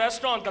Indian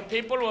restaurant. The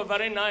people were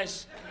very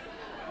nice.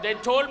 They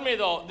told me,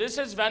 though, this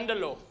is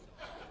Vindaloo.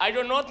 I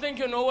do not think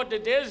you know what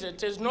it is.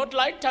 It is not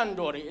like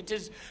tandoori.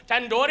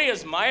 Tandoori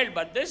is mild,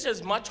 but this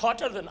is much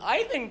hotter than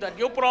I think that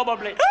you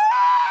probably...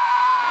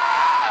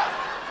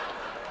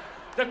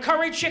 The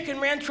curry chicken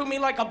ran through me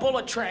like a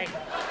bullet train.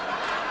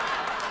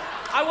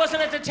 I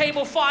wasn't at the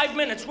table 5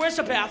 minutes. Where's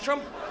the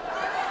bathroom?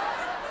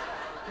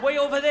 Way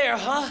over there,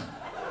 huh?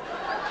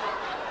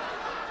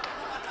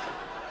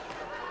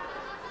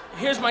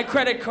 Here's my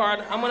credit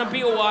card. I'm gonna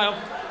be a while.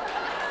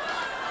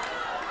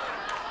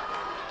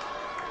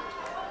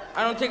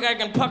 I don't think I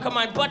can pucker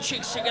my butt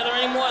cheeks together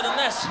any more than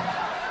this.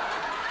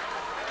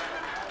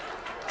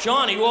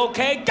 John, are you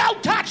okay?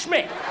 Don't touch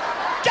me!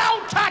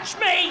 Don't touch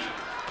me!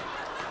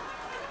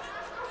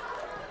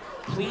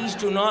 Please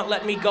do not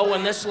let me go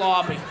in this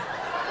lobby.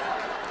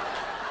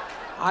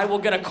 I will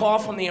get a call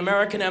from the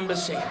American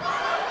Embassy.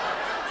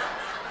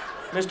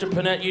 Mr.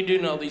 Pinette, you do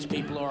know these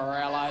people are our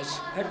allies.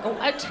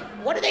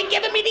 What are they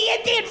giving me the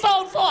Indian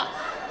phone for?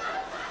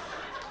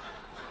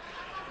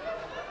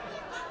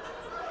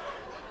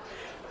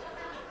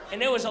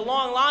 And there was a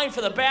long line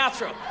for the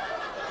bathroom.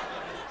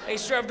 They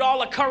served all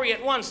the curry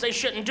at once. They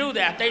shouldn't do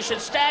that. They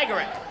should stagger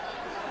it.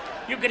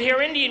 You could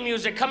hear Indian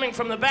music coming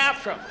from the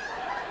bathroom.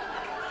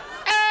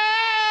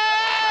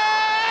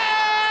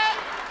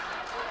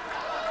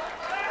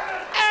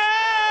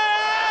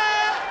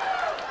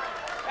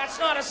 That's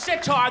not a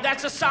sitar,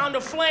 that's a sound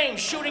of flames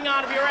shooting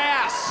out of your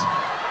ass.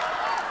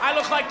 I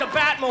look like the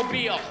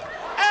Batmobile.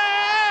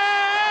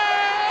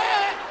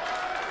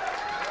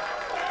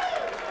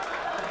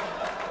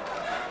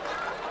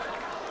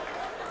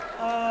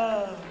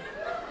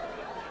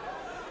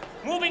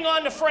 Moving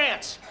on to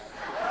France.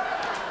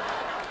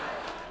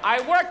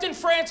 I worked in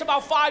France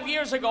about 5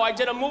 years ago. I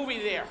did a movie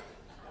there.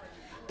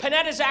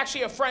 Pinette is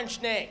actually a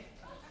French name.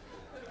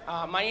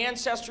 My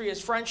ancestry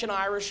is French and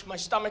Irish. My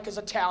stomach is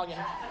Italian.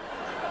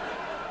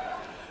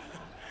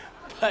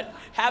 But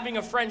having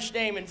a French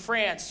name in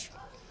France,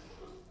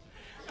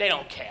 they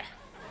don't care.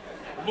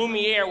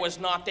 Lumiere was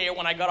not there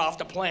when I got off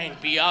the plane.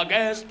 Be our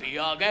guest,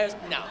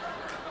 no.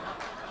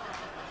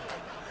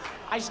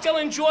 I still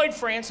enjoyed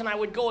France, and I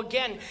would go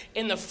again,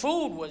 and the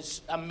food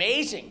was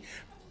amazing.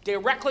 Their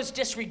reckless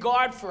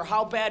disregard for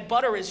how bad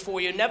butter is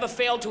for you never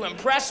failed to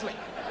impress me.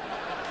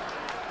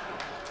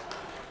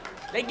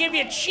 They give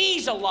you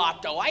cheese a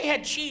lot, though. I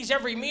had cheese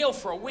every meal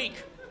for a week.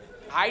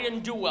 I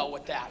didn't do well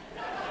with that.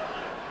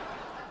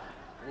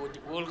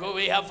 What do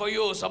we have for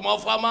you? Some more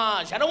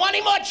fromage. I don't want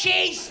any more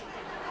cheese.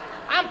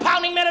 I'm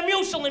pounding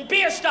Metamucil and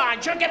beer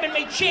steins. You're giving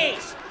me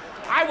cheese.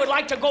 I would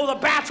like to go to the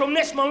bathroom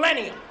this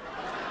millennium.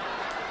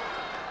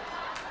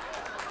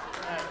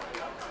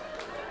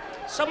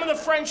 Some of the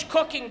French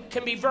cooking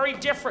can be very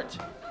different.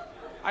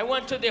 I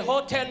went to the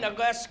Hotel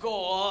Negresco.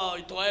 Oh,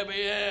 très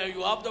bien.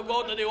 You have to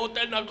go to the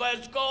Hotel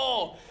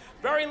Negresco.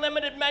 Very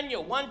limited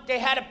menu. One, they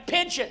had a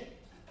pigeon.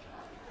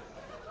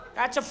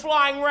 That's a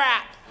flying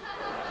rat.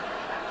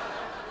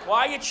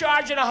 Why are you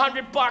charging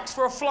 $100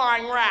 for a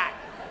flying rat?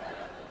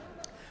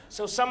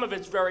 So some of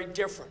it's very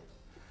different.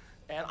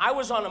 And I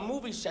was on a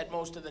movie set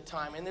most of the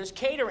time, and there's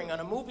catering on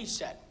a movie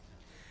set.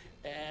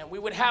 And we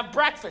would have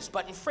breakfast,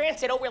 but in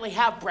France, they don't really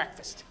have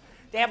breakfast.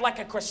 They have like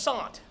a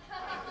croissant.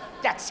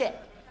 That's it.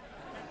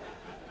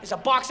 There's a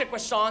box of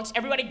croissants,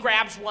 everybody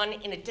grabs one,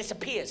 and it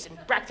disappears, and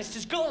breakfast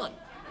is gone.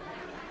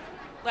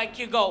 Like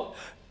you go,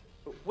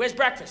 where's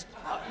breakfast?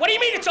 What do you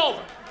mean it's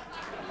over?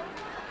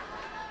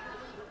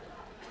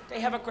 They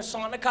have a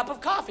croissant and a cup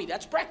of coffee.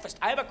 That's breakfast.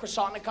 I have a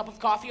croissant and a cup of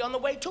coffee on the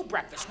way to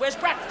breakfast. Where's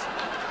breakfast?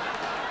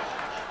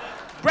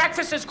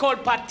 Breakfast is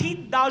called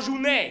petit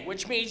déjeuner,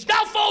 which means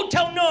no food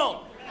till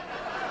noon.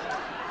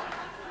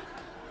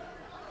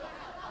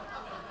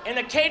 And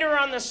the caterer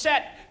on the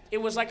set, it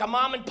was like a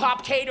mom and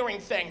pop catering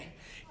thing.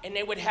 And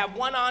they would have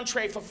one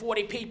entree for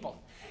 40 people.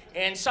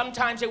 And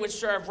sometimes they would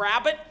serve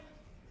rabbit.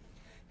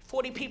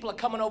 40 people are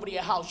coming over to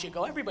your house. You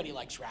go, everybody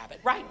likes rabbit,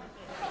 right?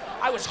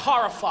 I was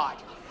horrified.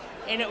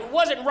 And it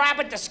wasn't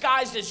rabbit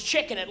disguised as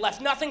chicken. It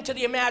left nothing to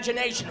the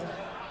imagination.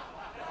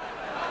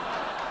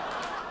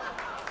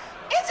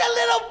 It's a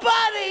little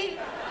bunny.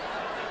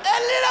 A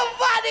little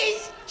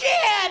bunny's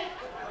chin.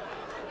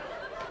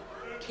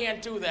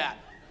 Can't do that.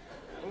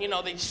 And, you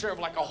know, they serve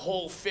like a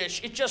whole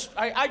fish.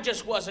 I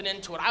just wasn't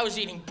into it. I was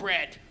eating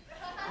bread,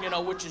 you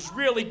know, which is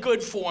really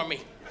good for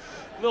me.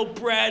 Little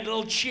bread,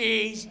 little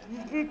cheese.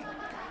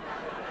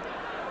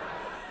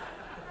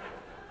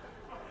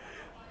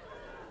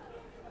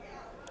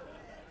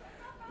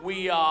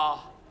 We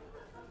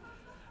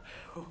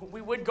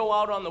would go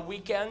out on the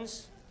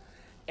weekends,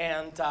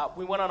 and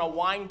we went on a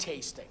wine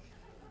tasting.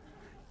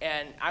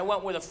 And I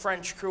went with a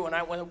French crew, and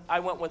I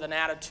went with an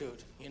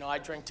attitude. You know, I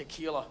drink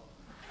tequila.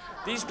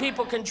 These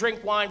people can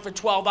drink wine for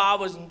 12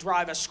 hours and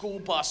drive a school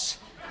bus.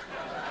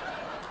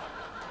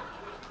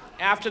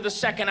 After the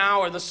second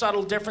hour, the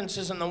subtle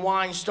differences in the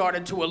wine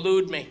started to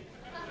elude me.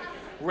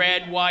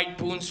 Red, white,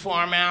 Boone's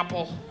Farm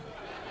apple.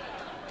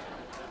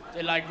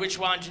 They're like, which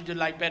one did you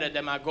like better, the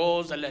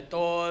Magos, the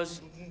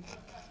Letos?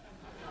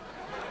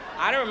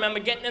 I don't remember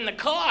getting in the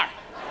car.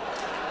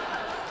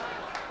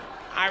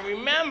 I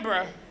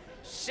remember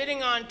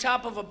sitting on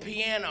top of a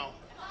piano,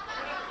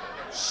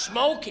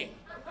 smoking.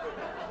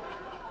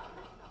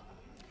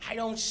 I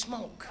don't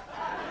smoke.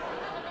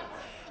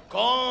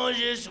 Quand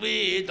je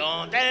suis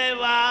dans tes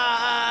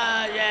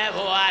bras, je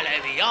vois la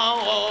vie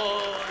en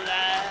rose.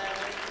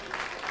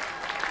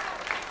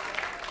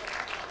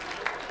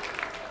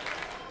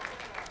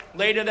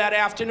 Later that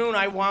afternoon,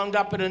 I wound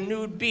up at a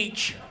nude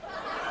beach.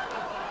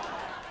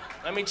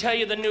 Let me tell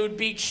you the nude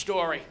beach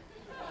story.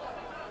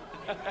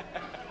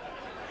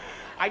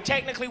 I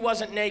technically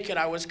wasn't naked.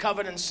 I was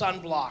covered in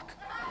sunblock.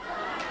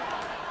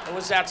 It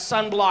was that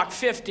sunblock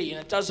 50, and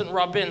it doesn't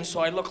rub in,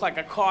 so I look like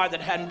a car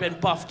that hadn't been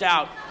buffed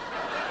out.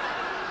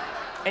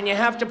 And you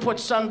have to put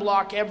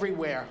sunblock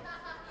everywhere.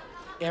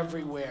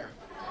 Everywhere.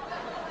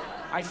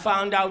 I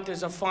found out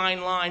there's a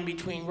fine line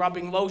between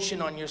rubbing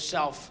lotion on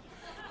yourself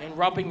and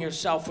rubbing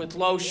yourself with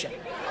lotion.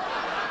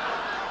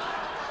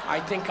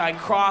 I think I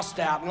crossed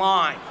that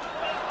line.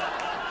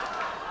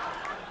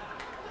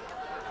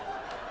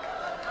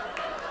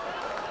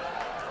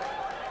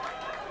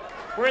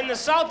 We're in the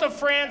south of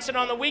France, and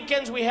on the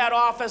weekends we had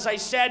off, as I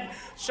said,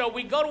 so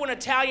we go to an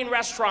Italian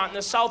restaurant in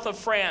the south of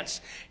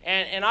France,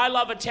 and I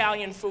love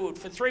Italian food.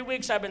 For 3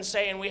 weeks I've been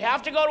saying, we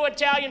have to go to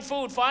Italian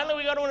food. Finally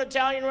we go to an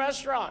Italian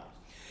restaurant.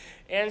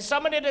 And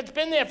somebody that's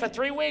been there for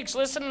 3 weeks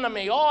listening to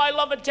me, oh, I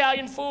love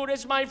Italian food,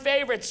 it's my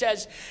favorite,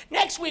 says,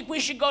 next week we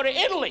should go to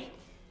Italy.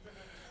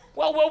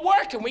 Well, we're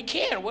working, we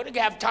can't. We don't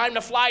have time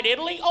to fly to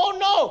Italy. Oh,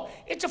 no,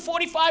 it's a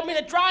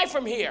 45-minute drive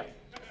from here.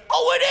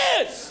 Oh,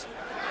 it is?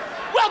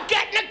 Well,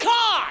 get in the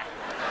car.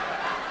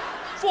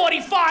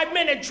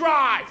 45-minute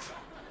drive.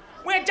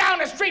 We're down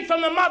the street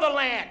from the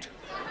motherland.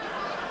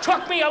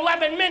 Took me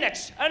 11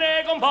 minutes. And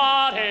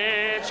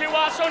she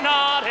was so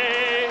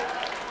naughty.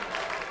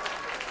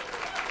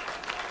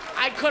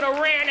 I could have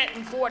ran it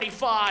in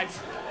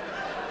 45.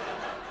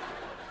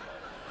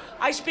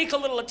 I speak a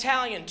little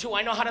Italian, too.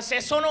 I know how to say,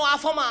 sono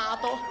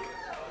affamato.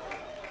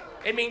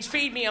 It means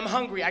feed me, I'm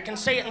hungry. I can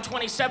say it in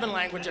 27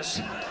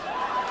 languages.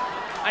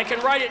 I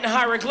can write it in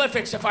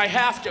hieroglyphics if I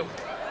have to. If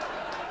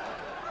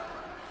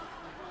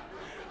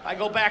I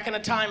go back in a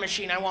time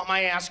machine, I want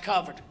my ass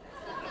covered.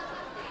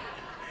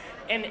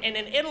 And in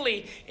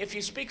Italy, if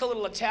you speak a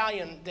little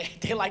Italian,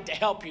 they like to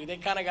help you. They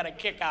kind of got a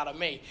kick out of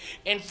me.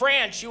 In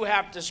France, you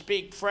have to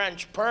speak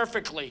French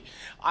perfectly.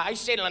 I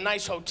stayed in a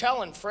nice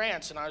hotel in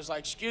France, and I was like,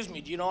 excuse me,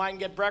 do you know I can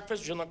get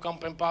breakfast? Je ne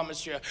comprends pas,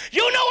 monsieur.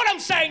 You know what I'm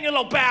saying, you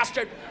little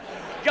bastard?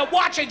 You're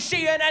watching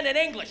CNN in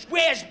English.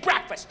 Where's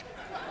breakfast?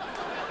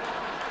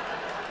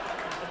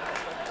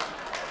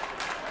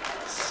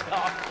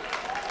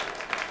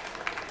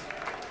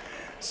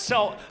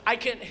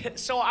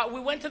 We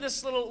went to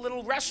this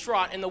little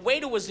restaurant, and the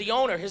waiter was the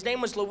owner. His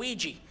name was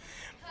Luigi.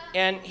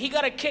 And he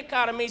got a kick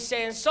out of me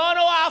saying,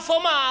 sono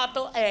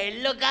affamato.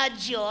 Hey, look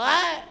at you,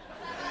 huh?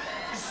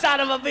 Son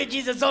of a bitch,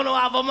 he said, sono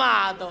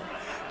affamato.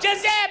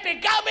 Giuseppe,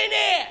 come in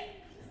here.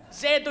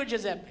 Say it to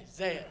Giuseppe,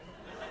 say it.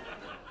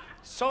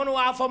 Sono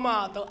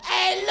affamato.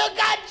 Hey, look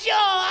at you,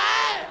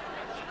 huh?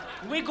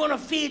 We're gonna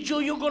feed you,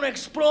 you're gonna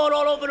explode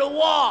all over the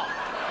wall.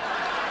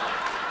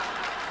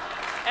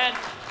 And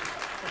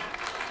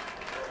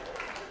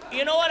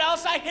you know what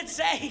else I could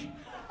say?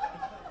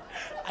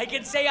 I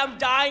could say I'm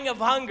dying of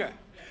hunger.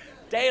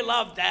 They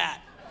love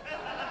that.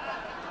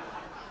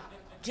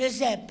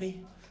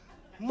 Giuseppe,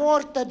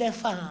 morto de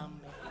fame.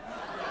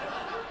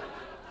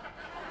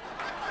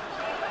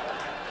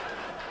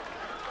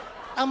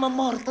 I'm a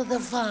morto de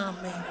fame.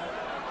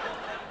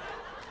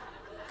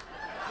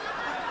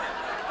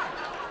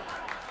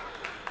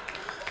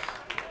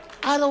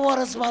 I don't want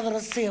his mother to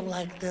see him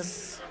like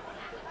this.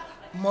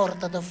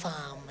 Morto de fame.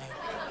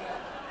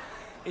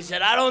 He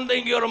said, I don't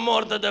think you're a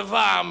morto de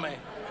fame.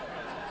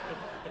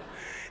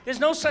 There's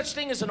no such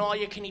thing as an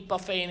all-you-can-eat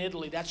buffet in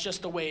Italy. That's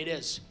just the way it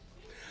is.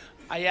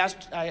 I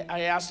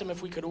asked him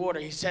if we could order.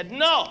 He said,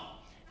 no,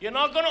 you're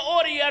not going to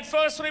order yet.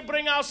 First, we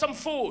bring out some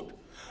food.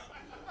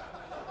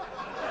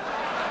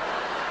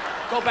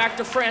 Go back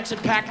to France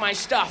and pack my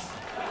stuff.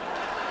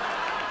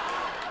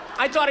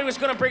 I thought he was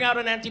going to bring out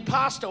an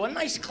antipasto, a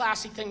nice,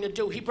 classy thing to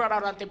do. He brought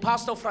out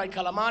antipasto, fried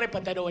calamari,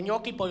 potato and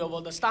gnocchi, pollo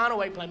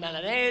valdostano, eggplant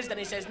mayonnaise. Then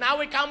he says, now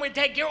we come, we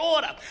take your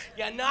order.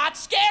 You're not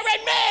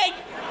scaring me!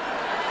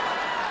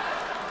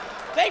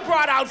 They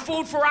brought out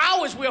food for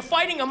hours. We were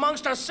fighting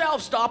amongst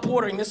ourselves. Stop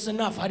ordering. This is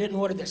enough. I didn't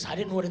order this. I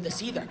didn't order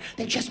this either.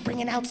 They're just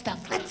bringing out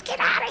stuff. Let's get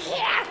out of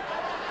here.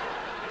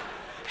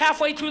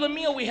 Halfway through the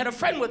meal, we had a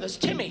friend with us,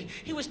 Timmy.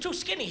 He was too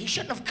skinny. He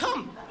shouldn't have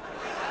come.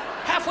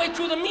 Halfway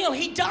through the meal,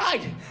 he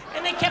died.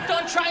 And they kept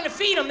on trying to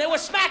feed him. They were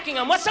smacking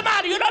him. What's the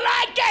matter? You don't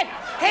like it?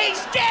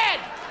 He's dead.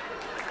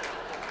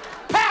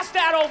 Pass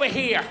that over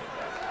here.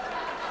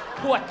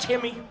 Poor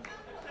Timmy.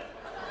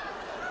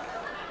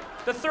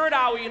 The third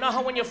hour, you know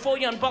how when you're full,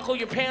 you unbuckle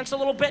your pants a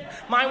little bit?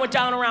 Mine went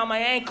down around my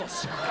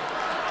ankles.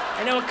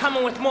 And they were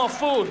coming with more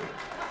food.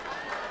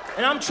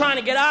 And I'm trying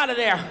to get out of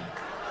there.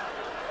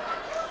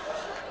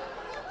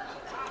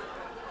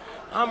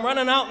 I'm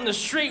running out in the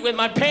street with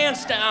my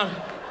pants down.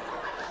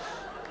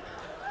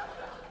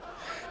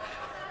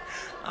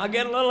 I'll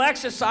get a little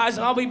exercise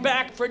and I'll be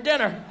back for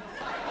dinner.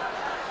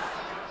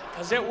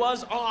 Because it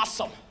was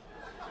awesome.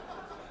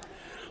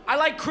 I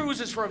like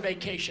cruises for a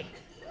vacation.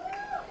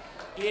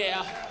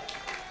 Yeah.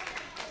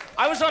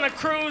 I was on a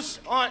cruise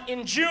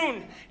in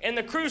June, and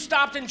the cruise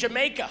stopped in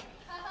Jamaica.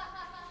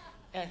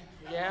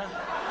 Yeah?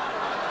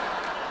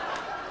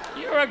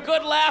 You're a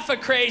good laugher,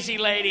 crazy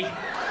lady.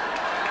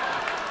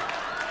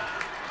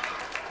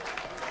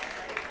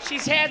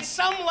 She's had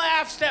some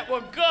laughs that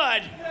were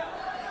good,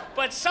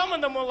 but some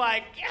of them were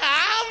like,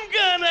 I'm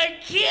gonna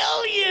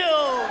kill you.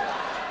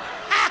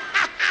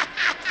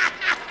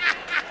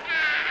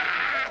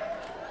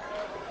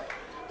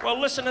 Well,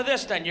 listen to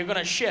this then, you're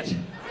gonna shit.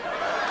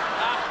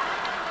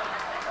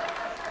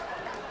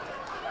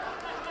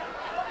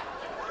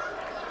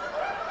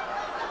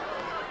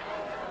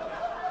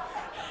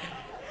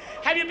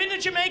 Have you been to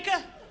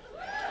Jamaica?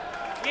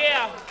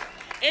 Yeah.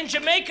 In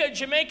Jamaica, a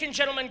Jamaican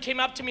gentleman came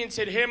up to me and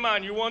said, hey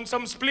man, you want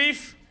some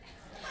spleef?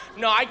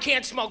 No, I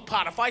can't smoke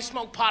pot. If I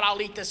smoke pot,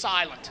 I'll eat this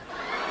island.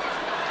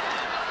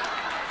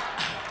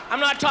 I'm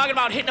not talking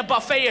about hitting a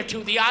buffet or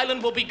two. The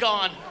island will be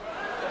gone.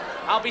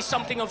 I'll be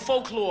something of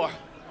folklore.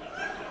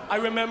 I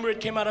remember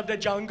it came out of the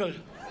jungle.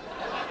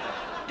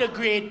 The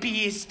great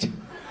beast.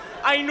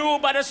 I knew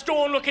by the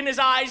stone look in his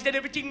eyes that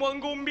everything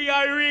wasn't gonna be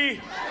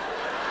airy.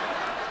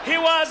 He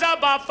was a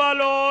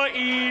buffalo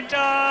eater.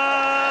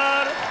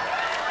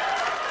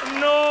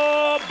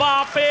 No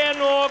buffet,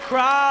 no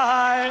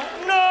cry.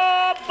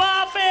 No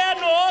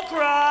buffet, no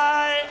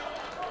cry.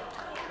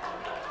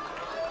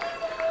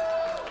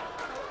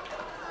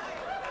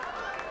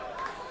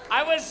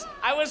 I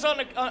was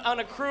on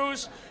a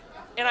cruise,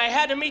 and I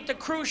had to meet the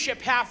cruise ship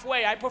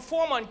halfway. I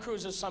perform on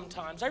cruises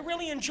sometimes. I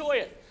really enjoy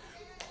it.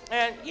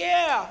 And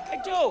yeah, I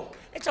do.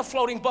 It's a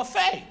floating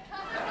buffet.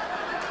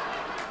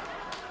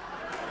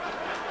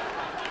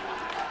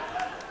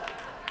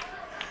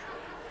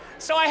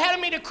 So I had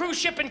to meet a cruise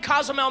ship in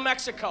Cozumel,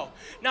 Mexico.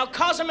 Now,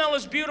 Cozumel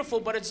is beautiful,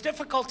 but it's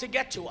difficult to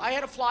get to. I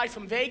had to fly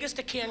from Vegas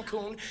to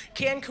Cancun,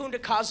 Cancun to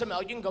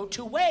Cozumel. You can go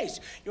two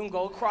ways. You can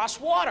go across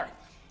water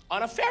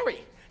on a ferry.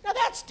 Now,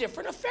 that's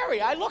different, a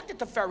ferry. I looked at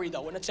the ferry,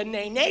 though, and it's a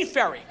nay-nay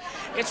ferry.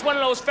 It's one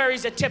of those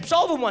ferries that tips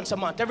over once a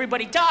month.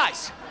 Everybody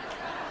dies.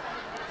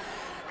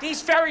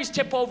 These ferries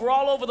tip over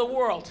all over the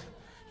world.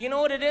 You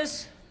know what it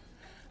is?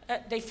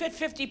 They fit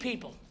 50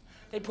 people.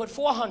 They put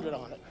 400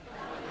 on it.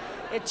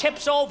 It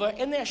tips over,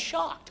 and they're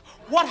shocked.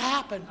 What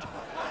happened?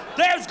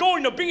 There's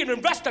going to be an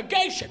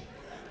investigation.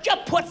 You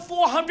put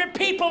 400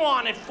 people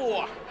on it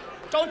for.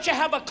 Don't you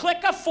have a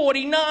clicker?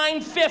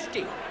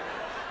 $49.50.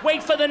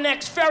 Wait for the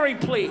next ferry,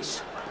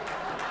 please.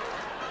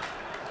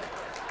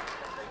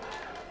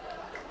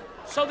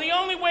 So the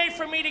only way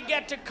for me to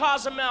get to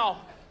Cozumel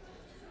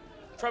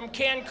from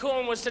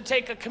Cancun was to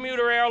take a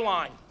commuter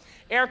airline,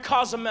 Air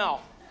Cozumel.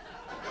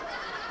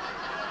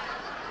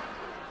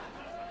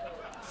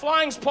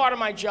 Flying's part of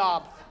my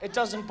job. It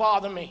doesn't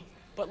bother me.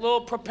 But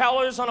little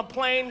propellers on a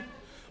plane,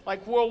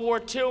 like World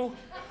War II,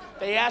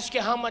 they ask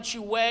you how much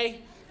you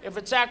weigh. If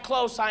it's that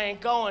close, I ain't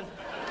going.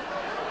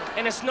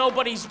 And it's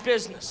nobody's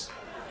business.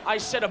 I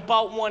said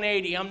about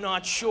 180, I'm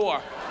not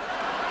sure.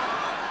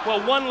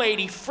 Well, one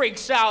lady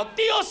freaks out,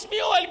 Dios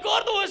mío, el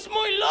gordo es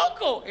muy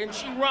loco, and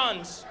she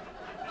runs.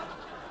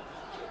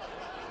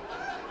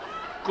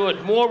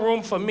 Good, more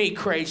room for me,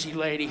 crazy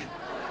lady.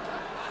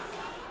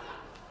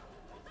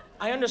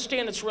 I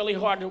understand it's really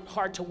hard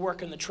to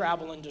work in the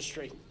travel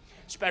industry,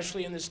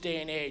 especially in this day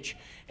and age.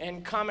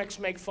 And comics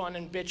make fun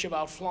and bitch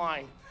about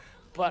flying.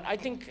 But I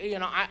think, you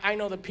know, I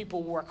know that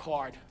people work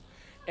hard.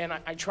 And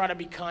I try to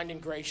be kind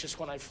and gracious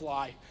when I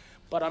fly.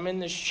 But I'm in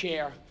this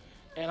chair,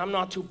 and I'm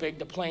not too big,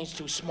 the plane's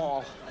too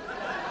small.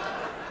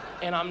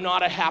 And I'm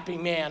not a happy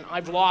man.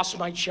 I've lost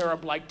my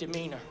cherub-like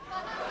demeanor.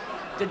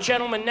 The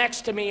gentleman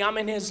next to me, I'm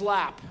in his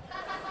lap.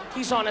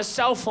 He's on his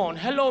cell phone.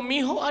 Hello,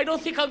 mijo, I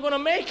don't think I'm gonna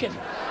make it.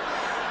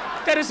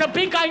 There is a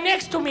big guy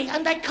next to me,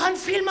 and I can't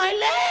feel my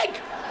leg.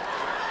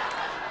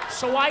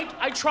 So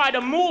I try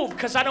to move,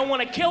 because I don't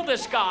want to kill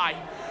this guy.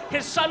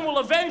 His son will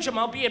avenge him.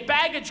 I'll be a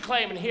baggage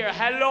claimant here.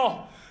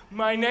 Hello,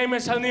 my name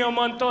is Anil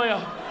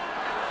Montoya.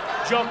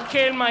 You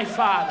killed my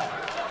father.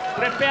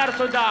 Prepare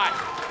to die.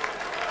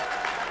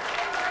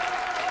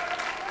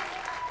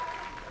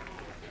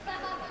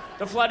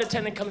 The flight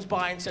attendant comes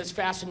by and says,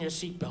 fasten your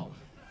seatbelt.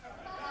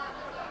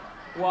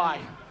 Why?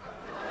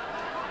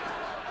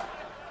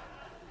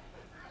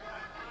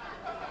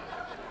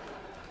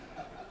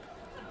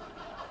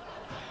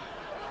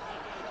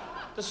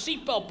 The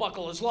seatbelt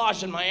buckle is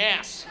lodged in my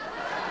ass.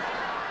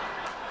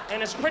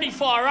 And it's pretty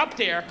far up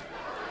there.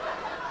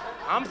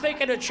 I'm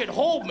thinking it should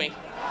hold me.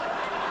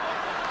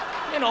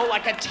 You know,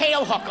 like a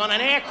tail hook on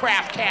an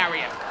aircraft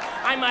carrier.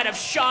 I might have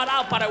shot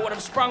out, but I would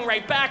have sprung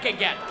right back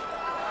again.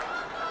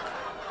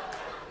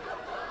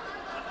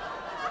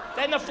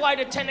 Then the flight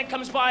attendant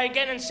comes by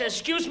again and says,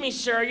 excuse me,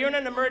 sir, you're in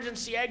an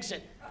emergency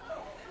exit.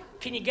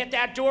 Can you get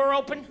that door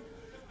open?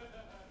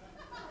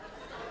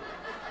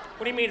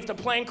 What do you mean, if the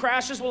plane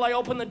crashes, will I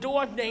open the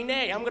door? Nay,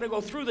 nay, I'm gonna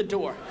go through the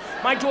door.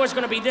 My door's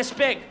gonna be this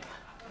big.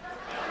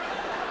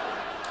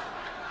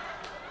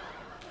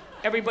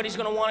 Everybody's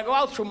gonna wanna go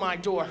out through my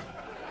door.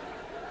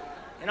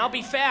 And I'll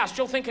be fast.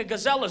 You'll think a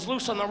gazelle is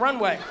loose on the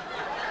runway.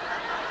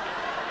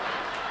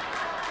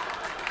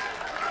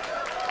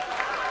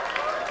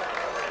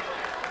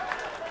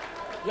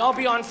 Y'all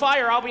be on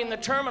fire, I'll be in the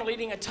terminal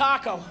eating a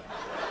taco.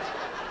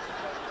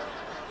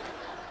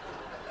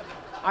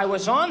 I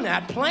was on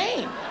that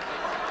plane.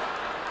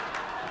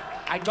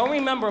 I don't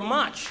remember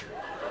much.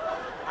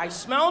 I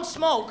smelled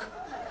smoke,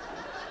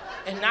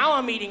 and now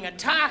I'm eating a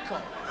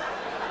taco.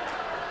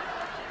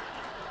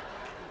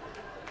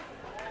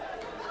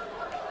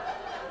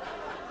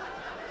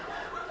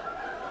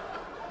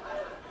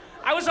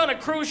 I was on a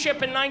cruise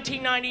ship in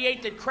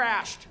 1998 that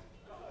crashed.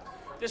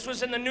 This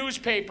was in the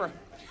newspaper.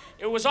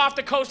 It was off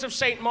the coast of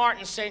St.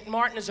 Martin. St.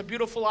 Martin is a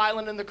beautiful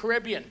island in the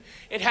Caribbean.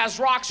 It has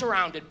rocks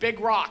around it, big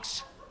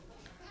rocks.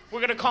 We're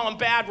gonna call them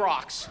bad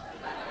rocks.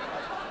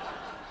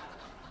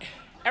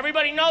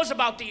 Everybody knows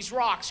about these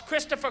rocks.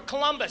 Christopher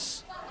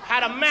Columbus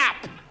had a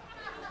map,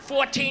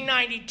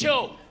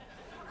 1492.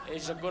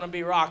 These are gonna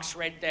be rocks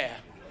right there.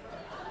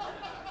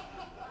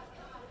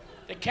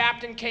 The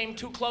captain came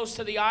too close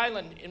to the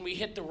island and we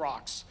hit the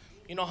rocks.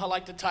 You know how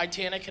like the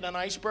Titanic hit an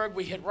iceberg?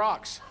 We hit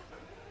rocks.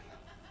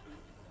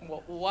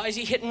 Well, why is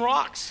he hitting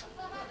rocks?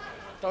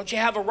 Don't you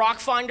have a rock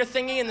finder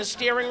thingy in the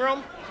steering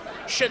room?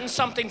 Shouldn't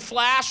something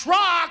flash?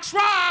 Rocks,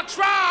 rocks,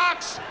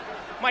 rocks!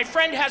 My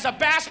friend has a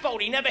bass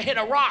boat, he never hit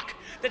a rock.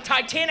 The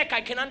Titanic,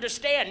 I can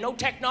understand, no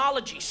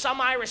technology. Some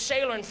Irish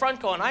sailor in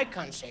front going, I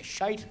can't say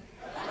shite.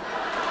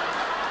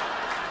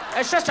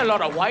 It's just a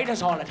lot of white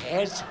is all it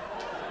has.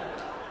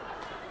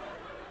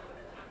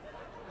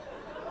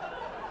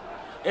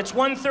 It's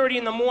 1:30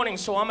 in the morning,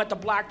 so I'm at the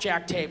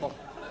blackjack table.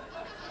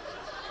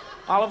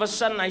 All of a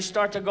sudden, I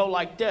start to go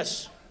like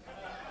this.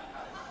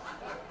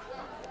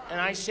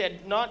 And I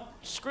said, not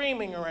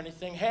screaming or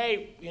anything,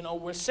 hey, you know,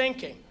 we're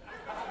sinking.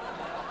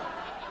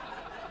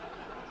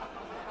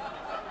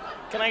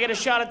 Can I get a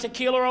shot of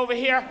tequila over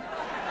here?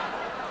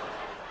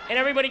 And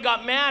everybody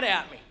got mad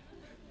at me.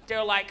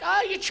 They're like,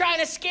 oh, you're trying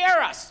to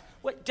scare us.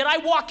 What, did I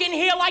walk in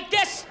here like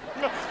this?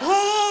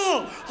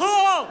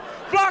 Oh,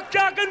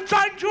 blackjack and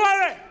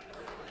sanctuary.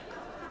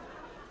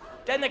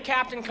 Then the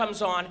captain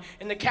comes on,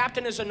 and the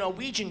captain is a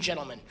Norwegian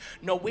gentleman.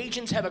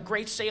 Norwegians have a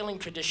great sailing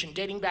tradition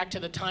dating back to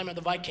the time of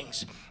the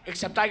Vikings,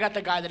 except I got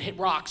the guy that hit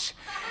rocks.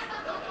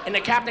 And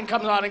the captain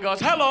comes on and goes,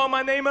 hello,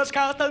 my name is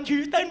Captain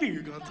Houston.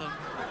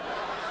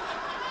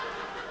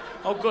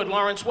 Oh, good,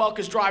 Lawrence Welk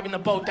is driving the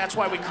boat. That's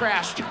why we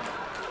crashed.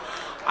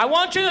 I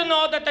want you to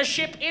know that the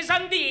ship is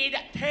indeed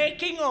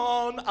taking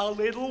on a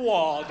little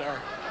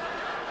water.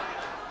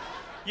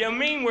 You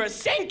mean we're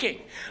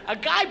sinking? A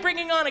guy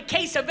bringing on a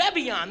case of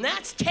Evian,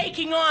 that's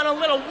taking on a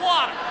little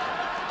water.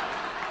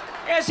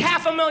 There's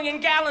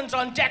 500,000 gallons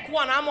on deck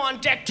 1. I'm on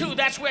deck 2.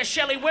 That's where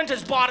Shelley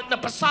Winters bought it in the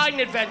Poseidon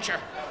Adventure.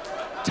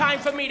 Time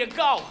for me to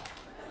go.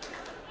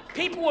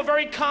 People were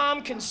very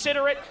calm,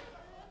 considerate.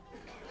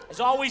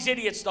 There's always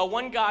idiots, though.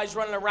 One guy's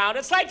running around.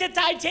 It's like the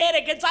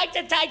Titanic. It's like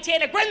the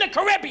Titanic. We're in the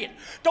Caribbean.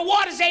 The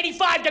water's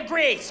 85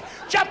 degrees.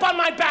 Jump on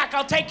my back.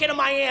 I'll take you to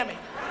Miami.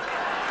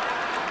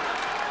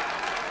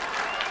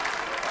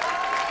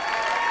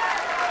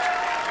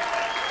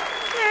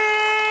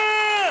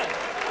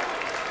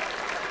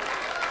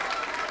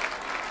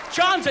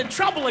 John's in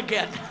trouble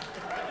again.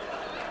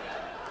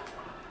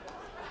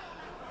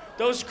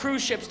 Those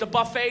cruise ships, the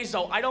buffets,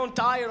 though, I don't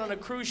diet on a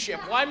cruise ship.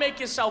 Why make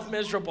yourself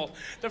miserable?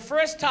 The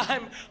first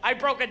time I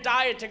broke a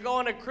diet to go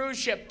on a cruise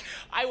ship,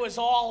 I was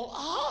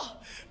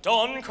all,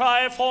 don't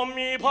cry for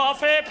me,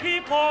 buffet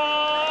people.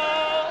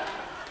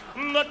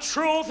 The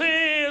truth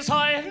is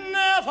I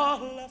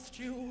never left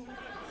you.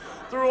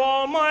 Through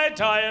all my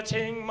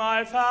dieting,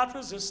 my fat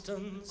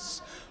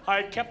resistance,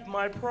 I kept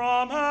my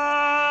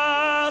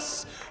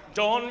promise.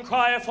 Don't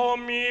cry for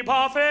me,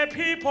 buffet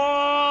people.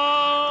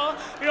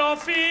 Your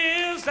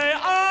fears, they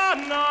are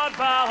not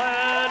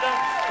valid.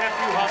 If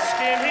you are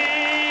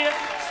skinny,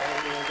 so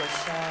live a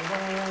salad.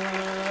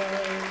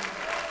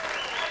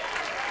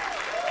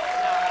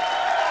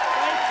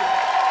 Thank you.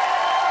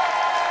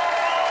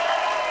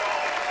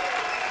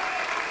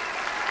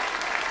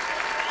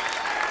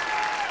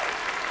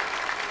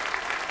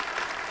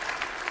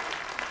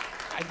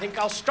 I think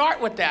I'll start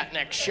with that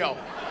next show.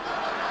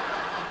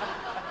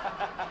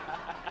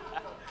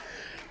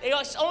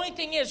 The only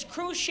thing is,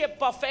 cruise ship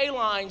buffet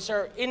lines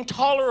are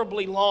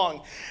intolerably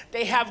long.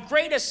 They have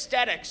great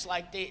aesthetics,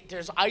 like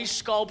there's ice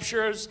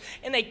sculptures,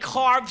 and they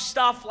carve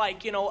stuff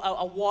like, you know,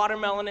 a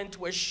watermelon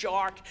into a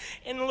shark,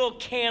 and little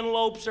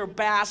cantaloupes or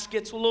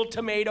baskets with little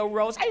tomato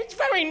rows. It's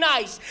very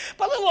nice,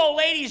 but little old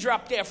ladies are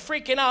up there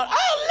freaking out.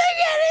 Oh, look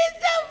at it,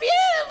 it's so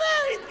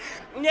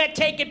beautiful. And they're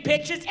taking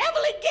pictures.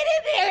 Evelyn, get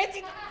in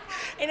there.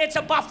 And it's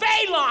a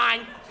buffet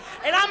line,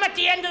 and I'm at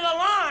the end of the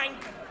line.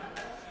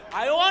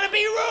 I don't want to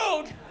be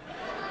rude.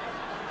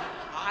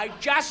 I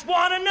just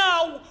want to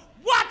know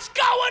what's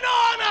going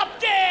on up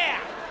there.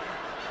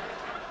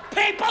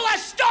 People are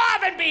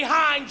starving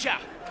behind you.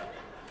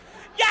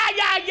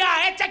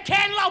 Yeah, it's a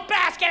cantaloupe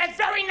basket. It's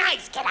very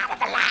nice. Get out of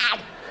the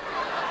line.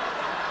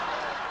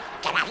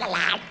 Get out of the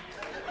line.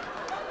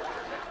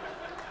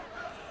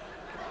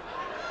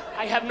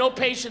 I have no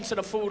patience in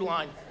a food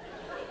line.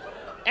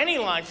 Any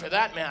line, for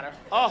that matter.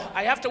 Oh,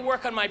 I have to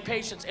work on my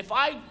patience. At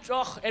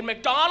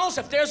McDonald's,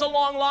 if there's a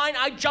long line,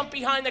 I jump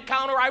behind the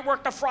counter, I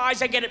work the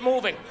fries, I get it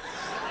moving.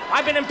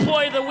 I've been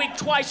employee of the week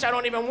twice, I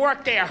don't even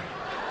work there.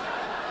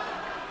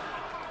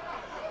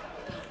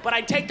 But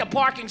I take the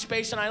parking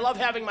space, and I love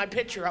having my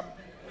picture up.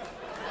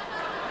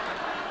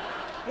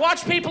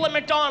 Watch people at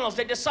McDonald's.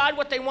 They decide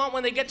what they want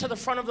when they get to the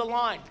front of the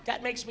line.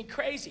 That makes me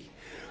crazy.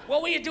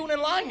 What were you doing in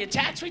line? Your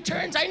tax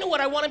returns? I knew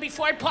what I wanted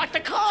before I parked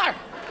the car.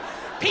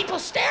 People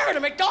stare at a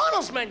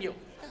McDonald's menu.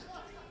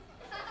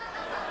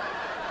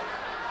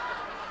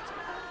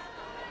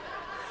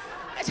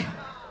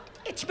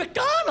 It's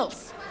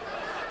McDonald's.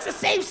 It's the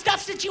same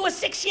stuff since you were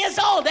 6 years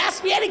old.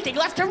 Ask me anything,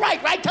 left to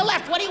right, right to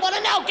left. What do you want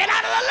to know? Get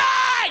out of the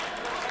line!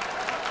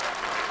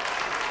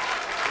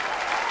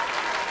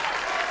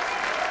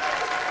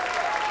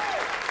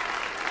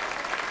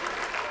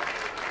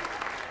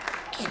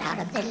 Get out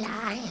of the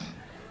line.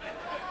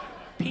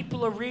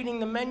 People are reading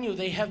the menu.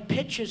 They have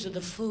pictures of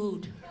the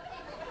food.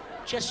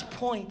 Just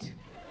point.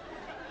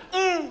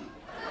 Get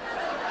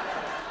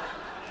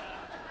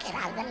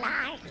out of the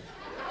line.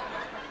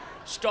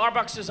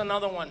 Starbucks is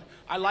another one.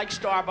 I like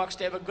Starbucks.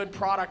 They have a good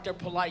product. They're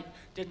polite.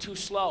 They're too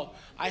slow.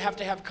 I have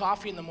to have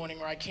coffee in the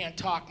morning or I can't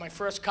talk. My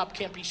first cup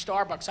can't be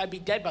Starbucks. I'd be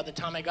dead by the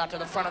time I got to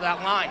the front of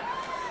that line.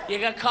 You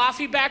got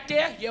coffee back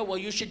there? Yeah, well,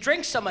 you should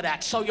drink some of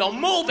that so you're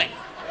moving.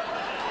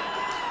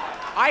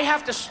 I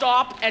have to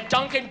stop at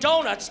Dunkin'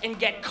 Donuts and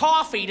get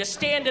coffee to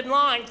stand in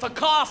line for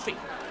coffee.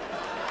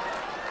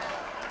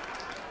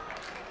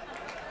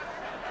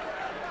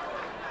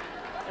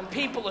 And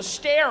people are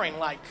staring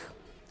like,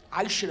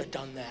 I should have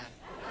done that.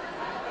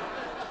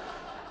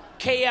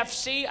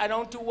 KFC, I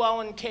don't do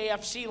well in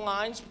KFC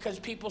lines because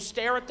people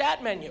stare at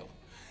that menu.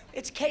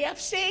 It's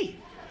KFC.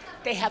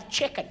 They have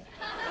chicken.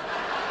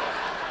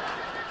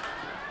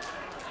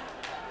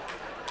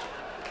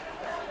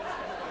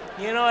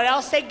 You know what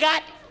else they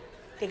got?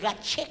 They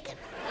got chicken.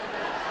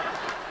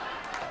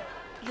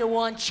 You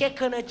want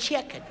chicken or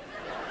chicken?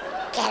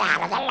 Get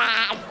out of the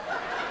line.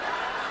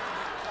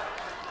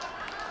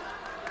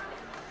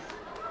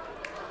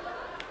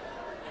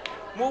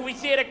 Movie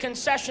theater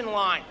concession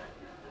line.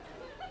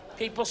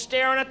 People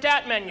staring at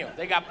that menu.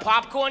 They got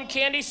popcorn,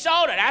 candy,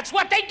 soda. That's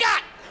what they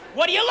got.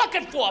 What are you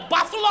looking for?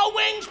 Buffalo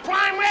wings,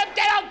 prime rib?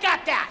 They don't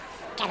got that.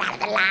 Get out of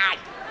the line.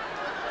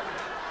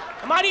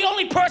 Am I the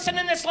only person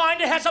in this line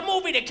that has a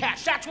movie to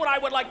catch? That's what I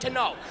would like to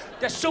know.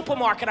 The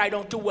supermarket I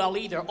don't do well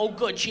either. Oh,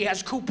 good, she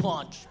has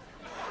coupons.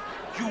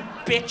 You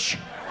bitch.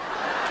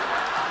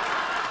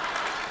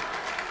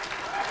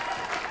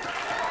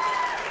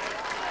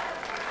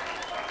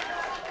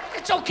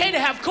 It's okay to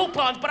have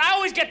coupons, but I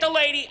always get the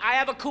lady, I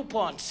have a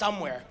coupon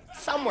somewhere.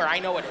 Somewhere, I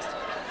know it is.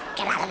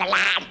 Get out of the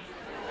line.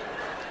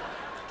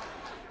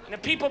 And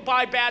if people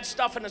buy bad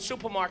stuff in the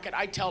supermarket,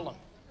 I tell them.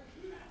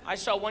 I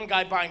saw one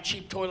guy buying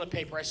cheap toilet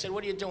paper. I said,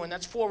 what are you doing?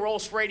 That's 4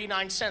 rolls for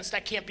 89 cents.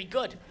 That can't be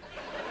good.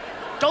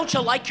 Don't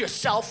you like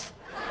yourself?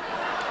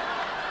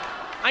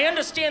 I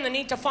understand the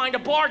need to find a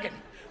bargain.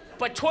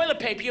 But toilet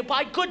paper, you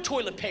buy good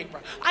toilet paper.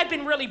 I've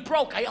been really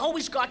broke. I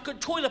always got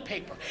good toilet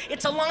paper.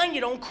 It's a line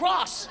you don't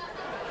cross.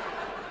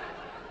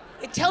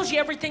 It tells you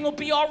everything will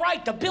be all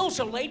right. The bills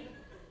are late,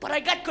 but I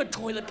got good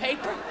toilet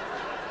paper.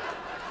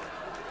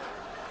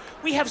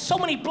 We have so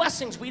many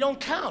blessings we don't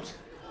count.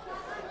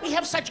 We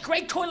have such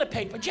great toilet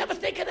paper. Did you ever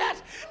think of that?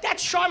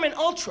 That's Charmin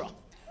Ultra.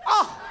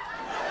 Oh,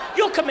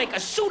 you can make a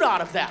suit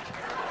out of that.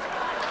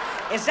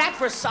 Is that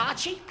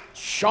Versace?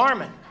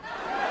 Charmin.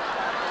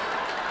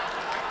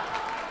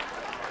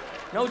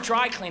 No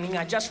dry cleaning,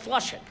 I just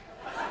flush it.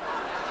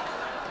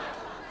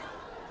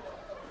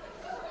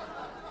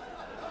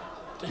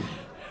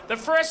 The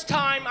first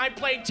time I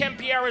played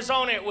Tempe,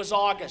 Arizona, it was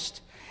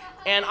August.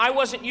 And I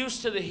wasn't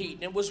used to the heat.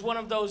 It was one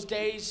of those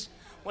days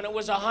when it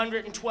was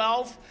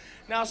 112.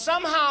 Now,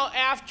 somehow,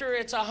 after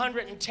it's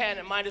 110,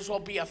 it might as well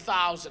be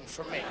 1,000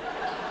 for me.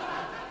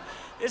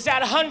 Is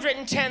that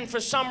 110, for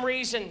some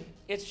reason,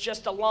 it's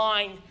just a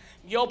line.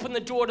 You open the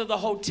door to the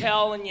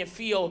hotel and you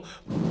feel...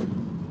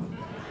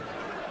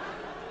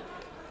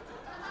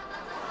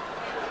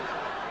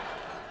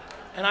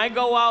 And I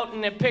go out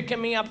and they're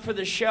picking me up for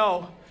the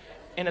show,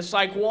 and it's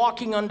like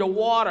walking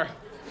underwater.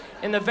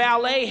 And the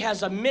valet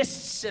has a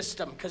mist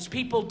system, because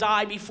people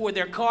die before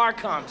their car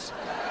comes.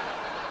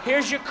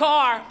 Here's your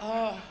car.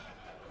 Oh.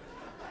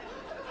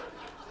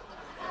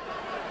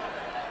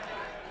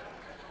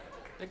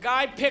 The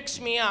guy picks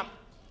me up,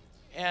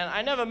 and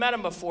I never met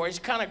him before. He's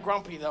kind of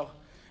grumpy, though.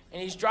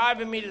 And he's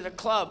driving me to the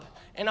club,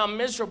 and I'm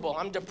miserable.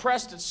 I'm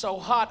depressed. It's so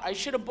hot. I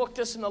should have booked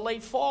this in the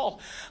late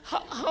fall.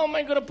 How am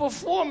I going to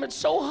perform? It's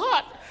so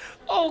hot.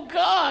 Oh,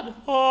 God.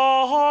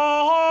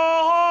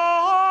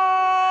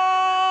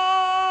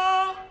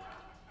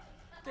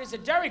 There's a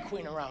Dairy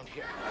Queen around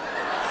here.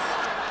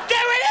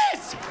 There it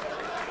is!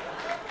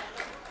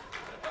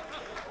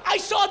 I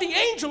saw the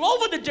angel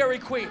over the Dairy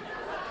Queen.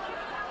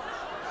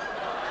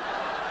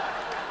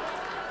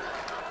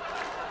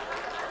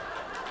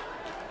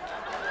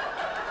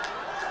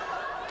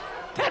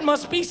 That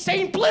must be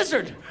St.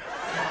 Blizzard.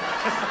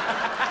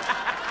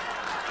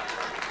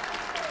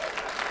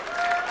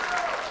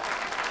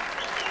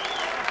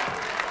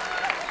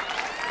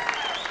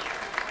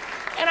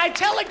 And I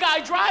tell a guy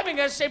driving,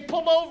 I say,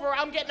 pull over,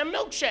 I'm getting a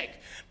milkshake.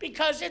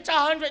 Because it's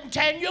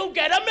 110, you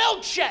get a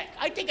milkshake.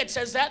 I think it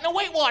says that in the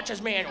Weight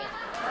Watchers manual.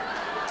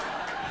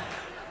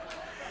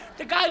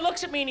 The guy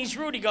looks at me and he's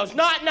rude. He goes,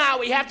 not now,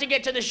 we have to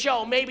get to the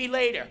show, maybe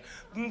later.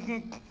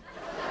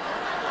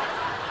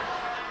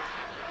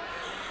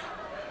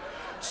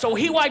 So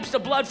he wipes the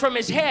blood from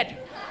his head.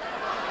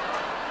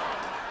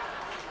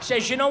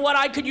 Says, you know what,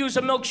 I could use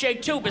a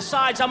milkshake too.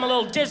 Besides, I'm a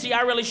little dizzy,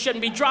 I really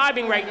shouldn't be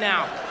driving right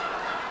now.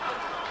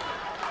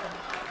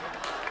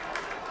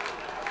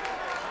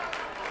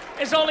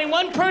 There's only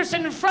one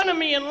person in front of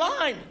me in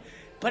line,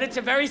 but it's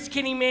a very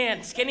skinny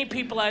man. Skinny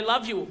people, I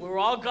love you. We're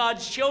all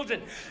God's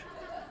children.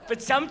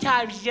 But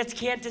sometimes you just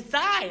can't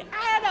decide.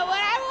 I don't know what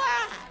I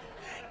want.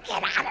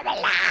 Get out of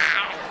the line.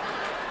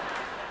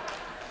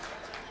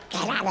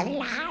 Get out of the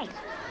line.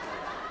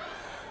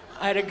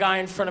 I had a guy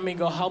in front of me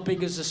go, how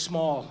big is the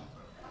small?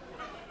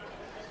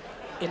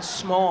 It's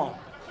small.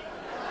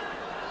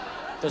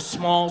 The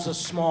smalls are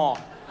small.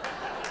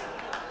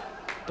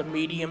 The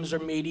mediums are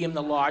medium,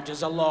 the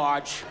larges are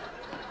large.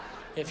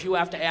 If you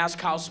have to ask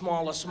how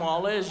small a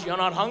small is, you're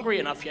not hungry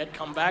enough yet.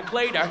 Come back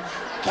later.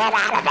 Get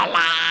out of the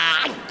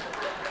line.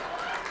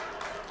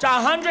 To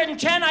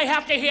 110, I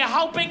have to hear,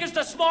 how big is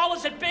the small?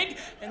 Is it big?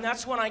 And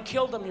that's when I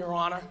killed him, Your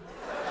Honor.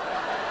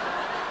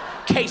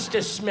 Case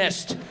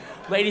dismissed.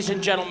 Ladies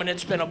and gentlemen,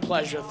 it's been a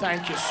pleasure.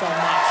 Thank you so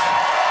much.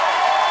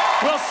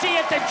 We'll see you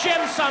at the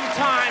gym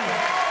sometime.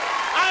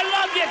 I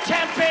love you,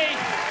 Tempe.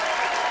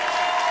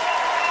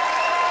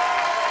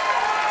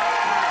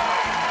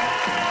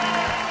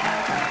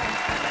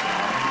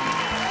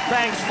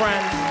 Thanks,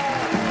 friends.